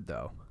have heard,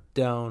 though.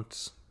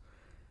 Don't.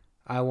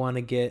 I want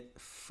to get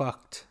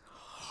fucked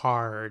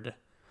hard.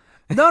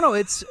 No,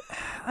 it's...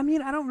 I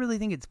mean, I don't really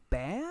think it's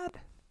bad.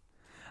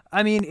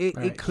 I mean,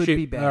 it could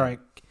be bad.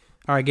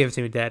 All right, give it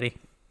to me, Daddy.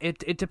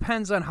 It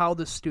depends on how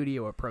the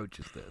studio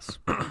approaches this.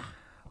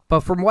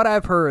 But from what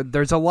I've heard,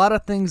 there's a lot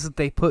of things that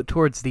they put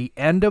towards the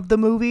end of the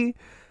movie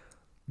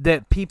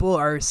that people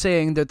are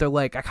saying that they're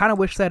like, I kind of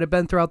wish that had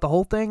been throughout the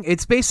whole thing.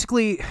 It's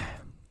basically,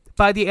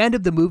 by the end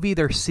of the movie,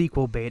 they're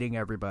sequel baiting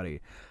everybody.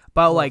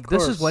 But like,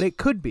 this is what it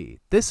could be.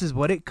 This is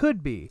what it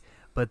could be.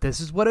 But this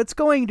is what it's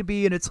going to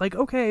be. And it's like,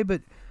 okay,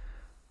 but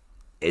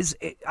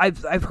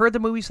I've heard the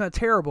movie's not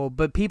terrible,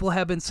 but people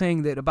have been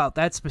saying that about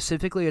that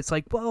specifically. It's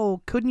like,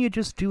 well, couldn't you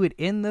just do it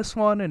in this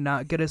one and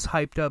not get us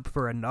hyped up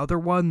for another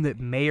one that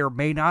may or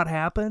may not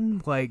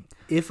happen? Like,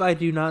 If I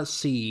do not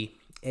see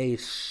a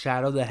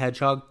Shadow the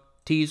Hedgehog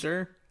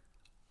teaser,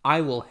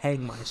 I will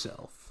hang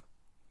myself.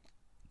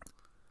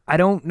 I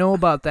don't know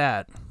about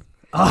that.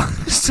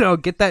 So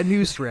get that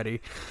noose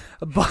ready.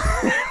 But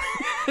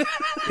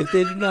If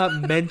they do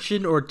not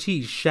mention or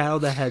tease Shadow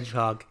the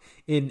Hedgehog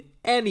in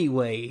any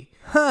way,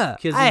 I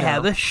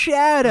have a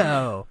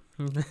shadow.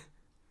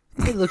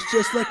 it looks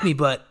just like me,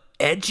 but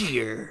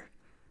edgier.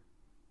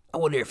 I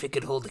wonder if it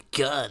could hold a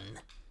gun.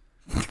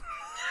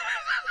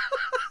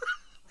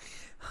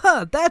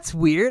 That's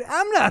weird.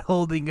 I'm not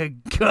holding a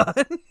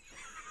gun.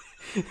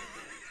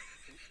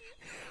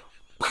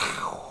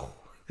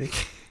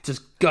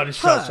 Just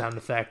gunshot sound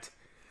effect.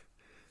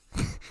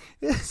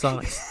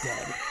 Sonic's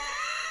dead.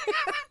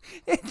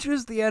 It's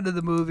just the end of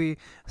the movie.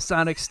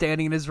 Sonic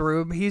standing in his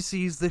room. He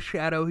sees the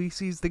shadow. He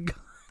sees the gun.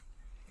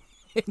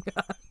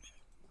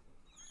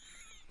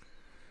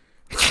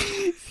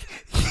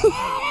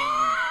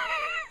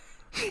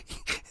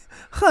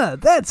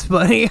 That's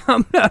funny.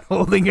 I'm not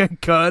holding a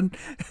gun.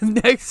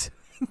 Next,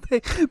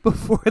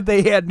 before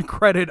they end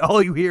credit,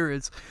 all you hear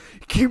is,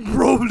 keep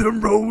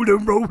rolling,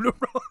 rolling, rolling, rolling.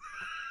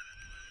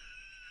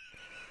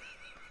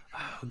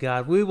 Oh,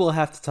 God, we will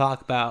have to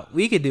talk about.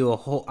 We could do a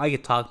whole. I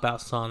could talk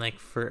about Sonic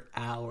for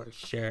hours,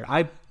 Jared.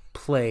 I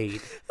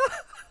played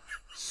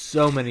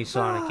so many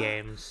Sonic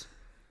games.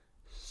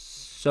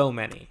 So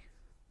many.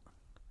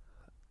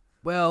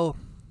 Well,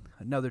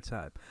 another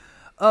time.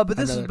 But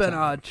this has Another been time.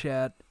 Odd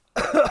Chat.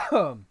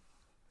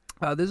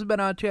 This has been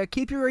Odd Chat.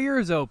 Keep your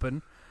ears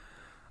open,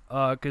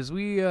 because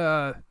we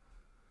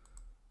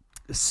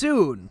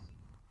soon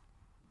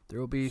There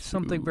will be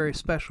something very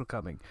special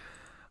coming.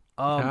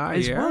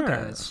 As well,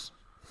 guys.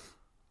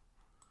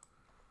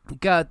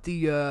 Got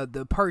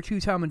the part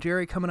 2 Tom and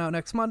Jerry coming out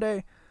next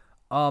Monday.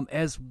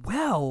 As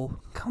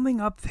well,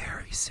 coming up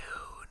very soon,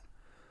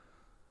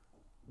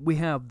 we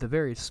have the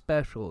very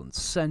special and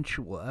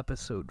sensual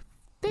episode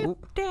 50.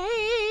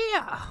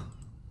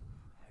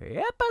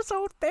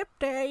 Episode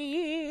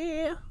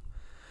 50.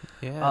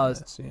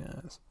 Yes.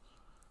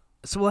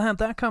 So we'll have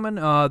that coming.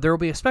 There will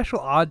be a special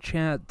odd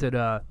chat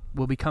that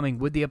will be coming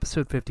with the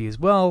episode 50 as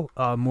well.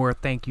 More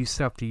thank you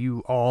stuff to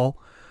you all.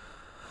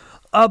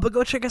 But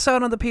go check us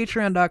out on the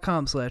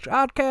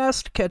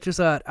patreon.com/oddcast. Catch us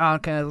at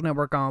Oddcast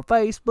Network on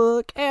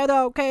Facebook, at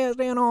Oddcast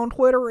on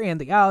Twitter,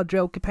 and the Odd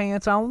Jokey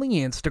Pants on the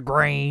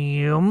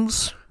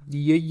Instagrams.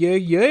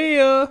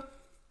 Yeah.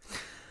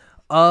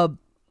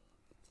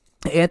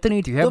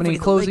 Anthony, do you have Don't any forget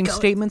to closing like,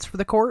 statements for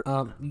the court?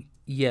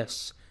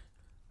 Yes.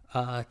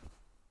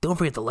 Don't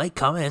forget to like,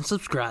 comment, and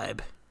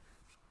subscribe.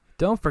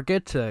 Don't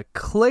forget to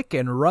click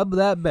and rub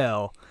that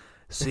bell.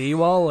 See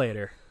you all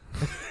later.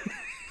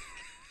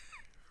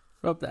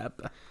 Rub that.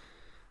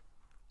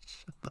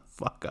 Shut the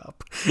fuck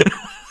up.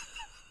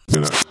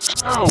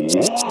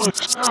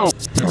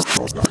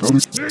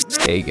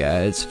 Hey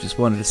guys, just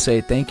wanted to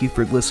say thank you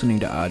for listening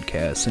to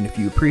Oddcast, and if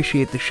you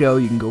appreciate the show,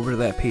 you can go over to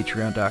that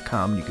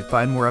patreon.com and you can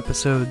find more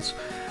episodes.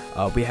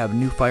 We have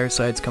new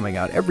firesides coming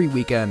out every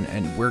weekend,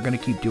 and we're going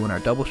to keep doing our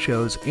double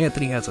shows.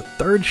 Anthony has a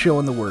third show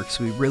in the works,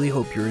 so we really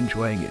hope you're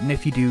enjoying it, and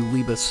if you do,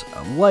 leave us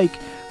a like,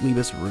 leave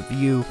us a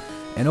review,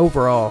 and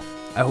overall,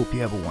 I hope you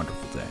have a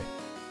wonderful day.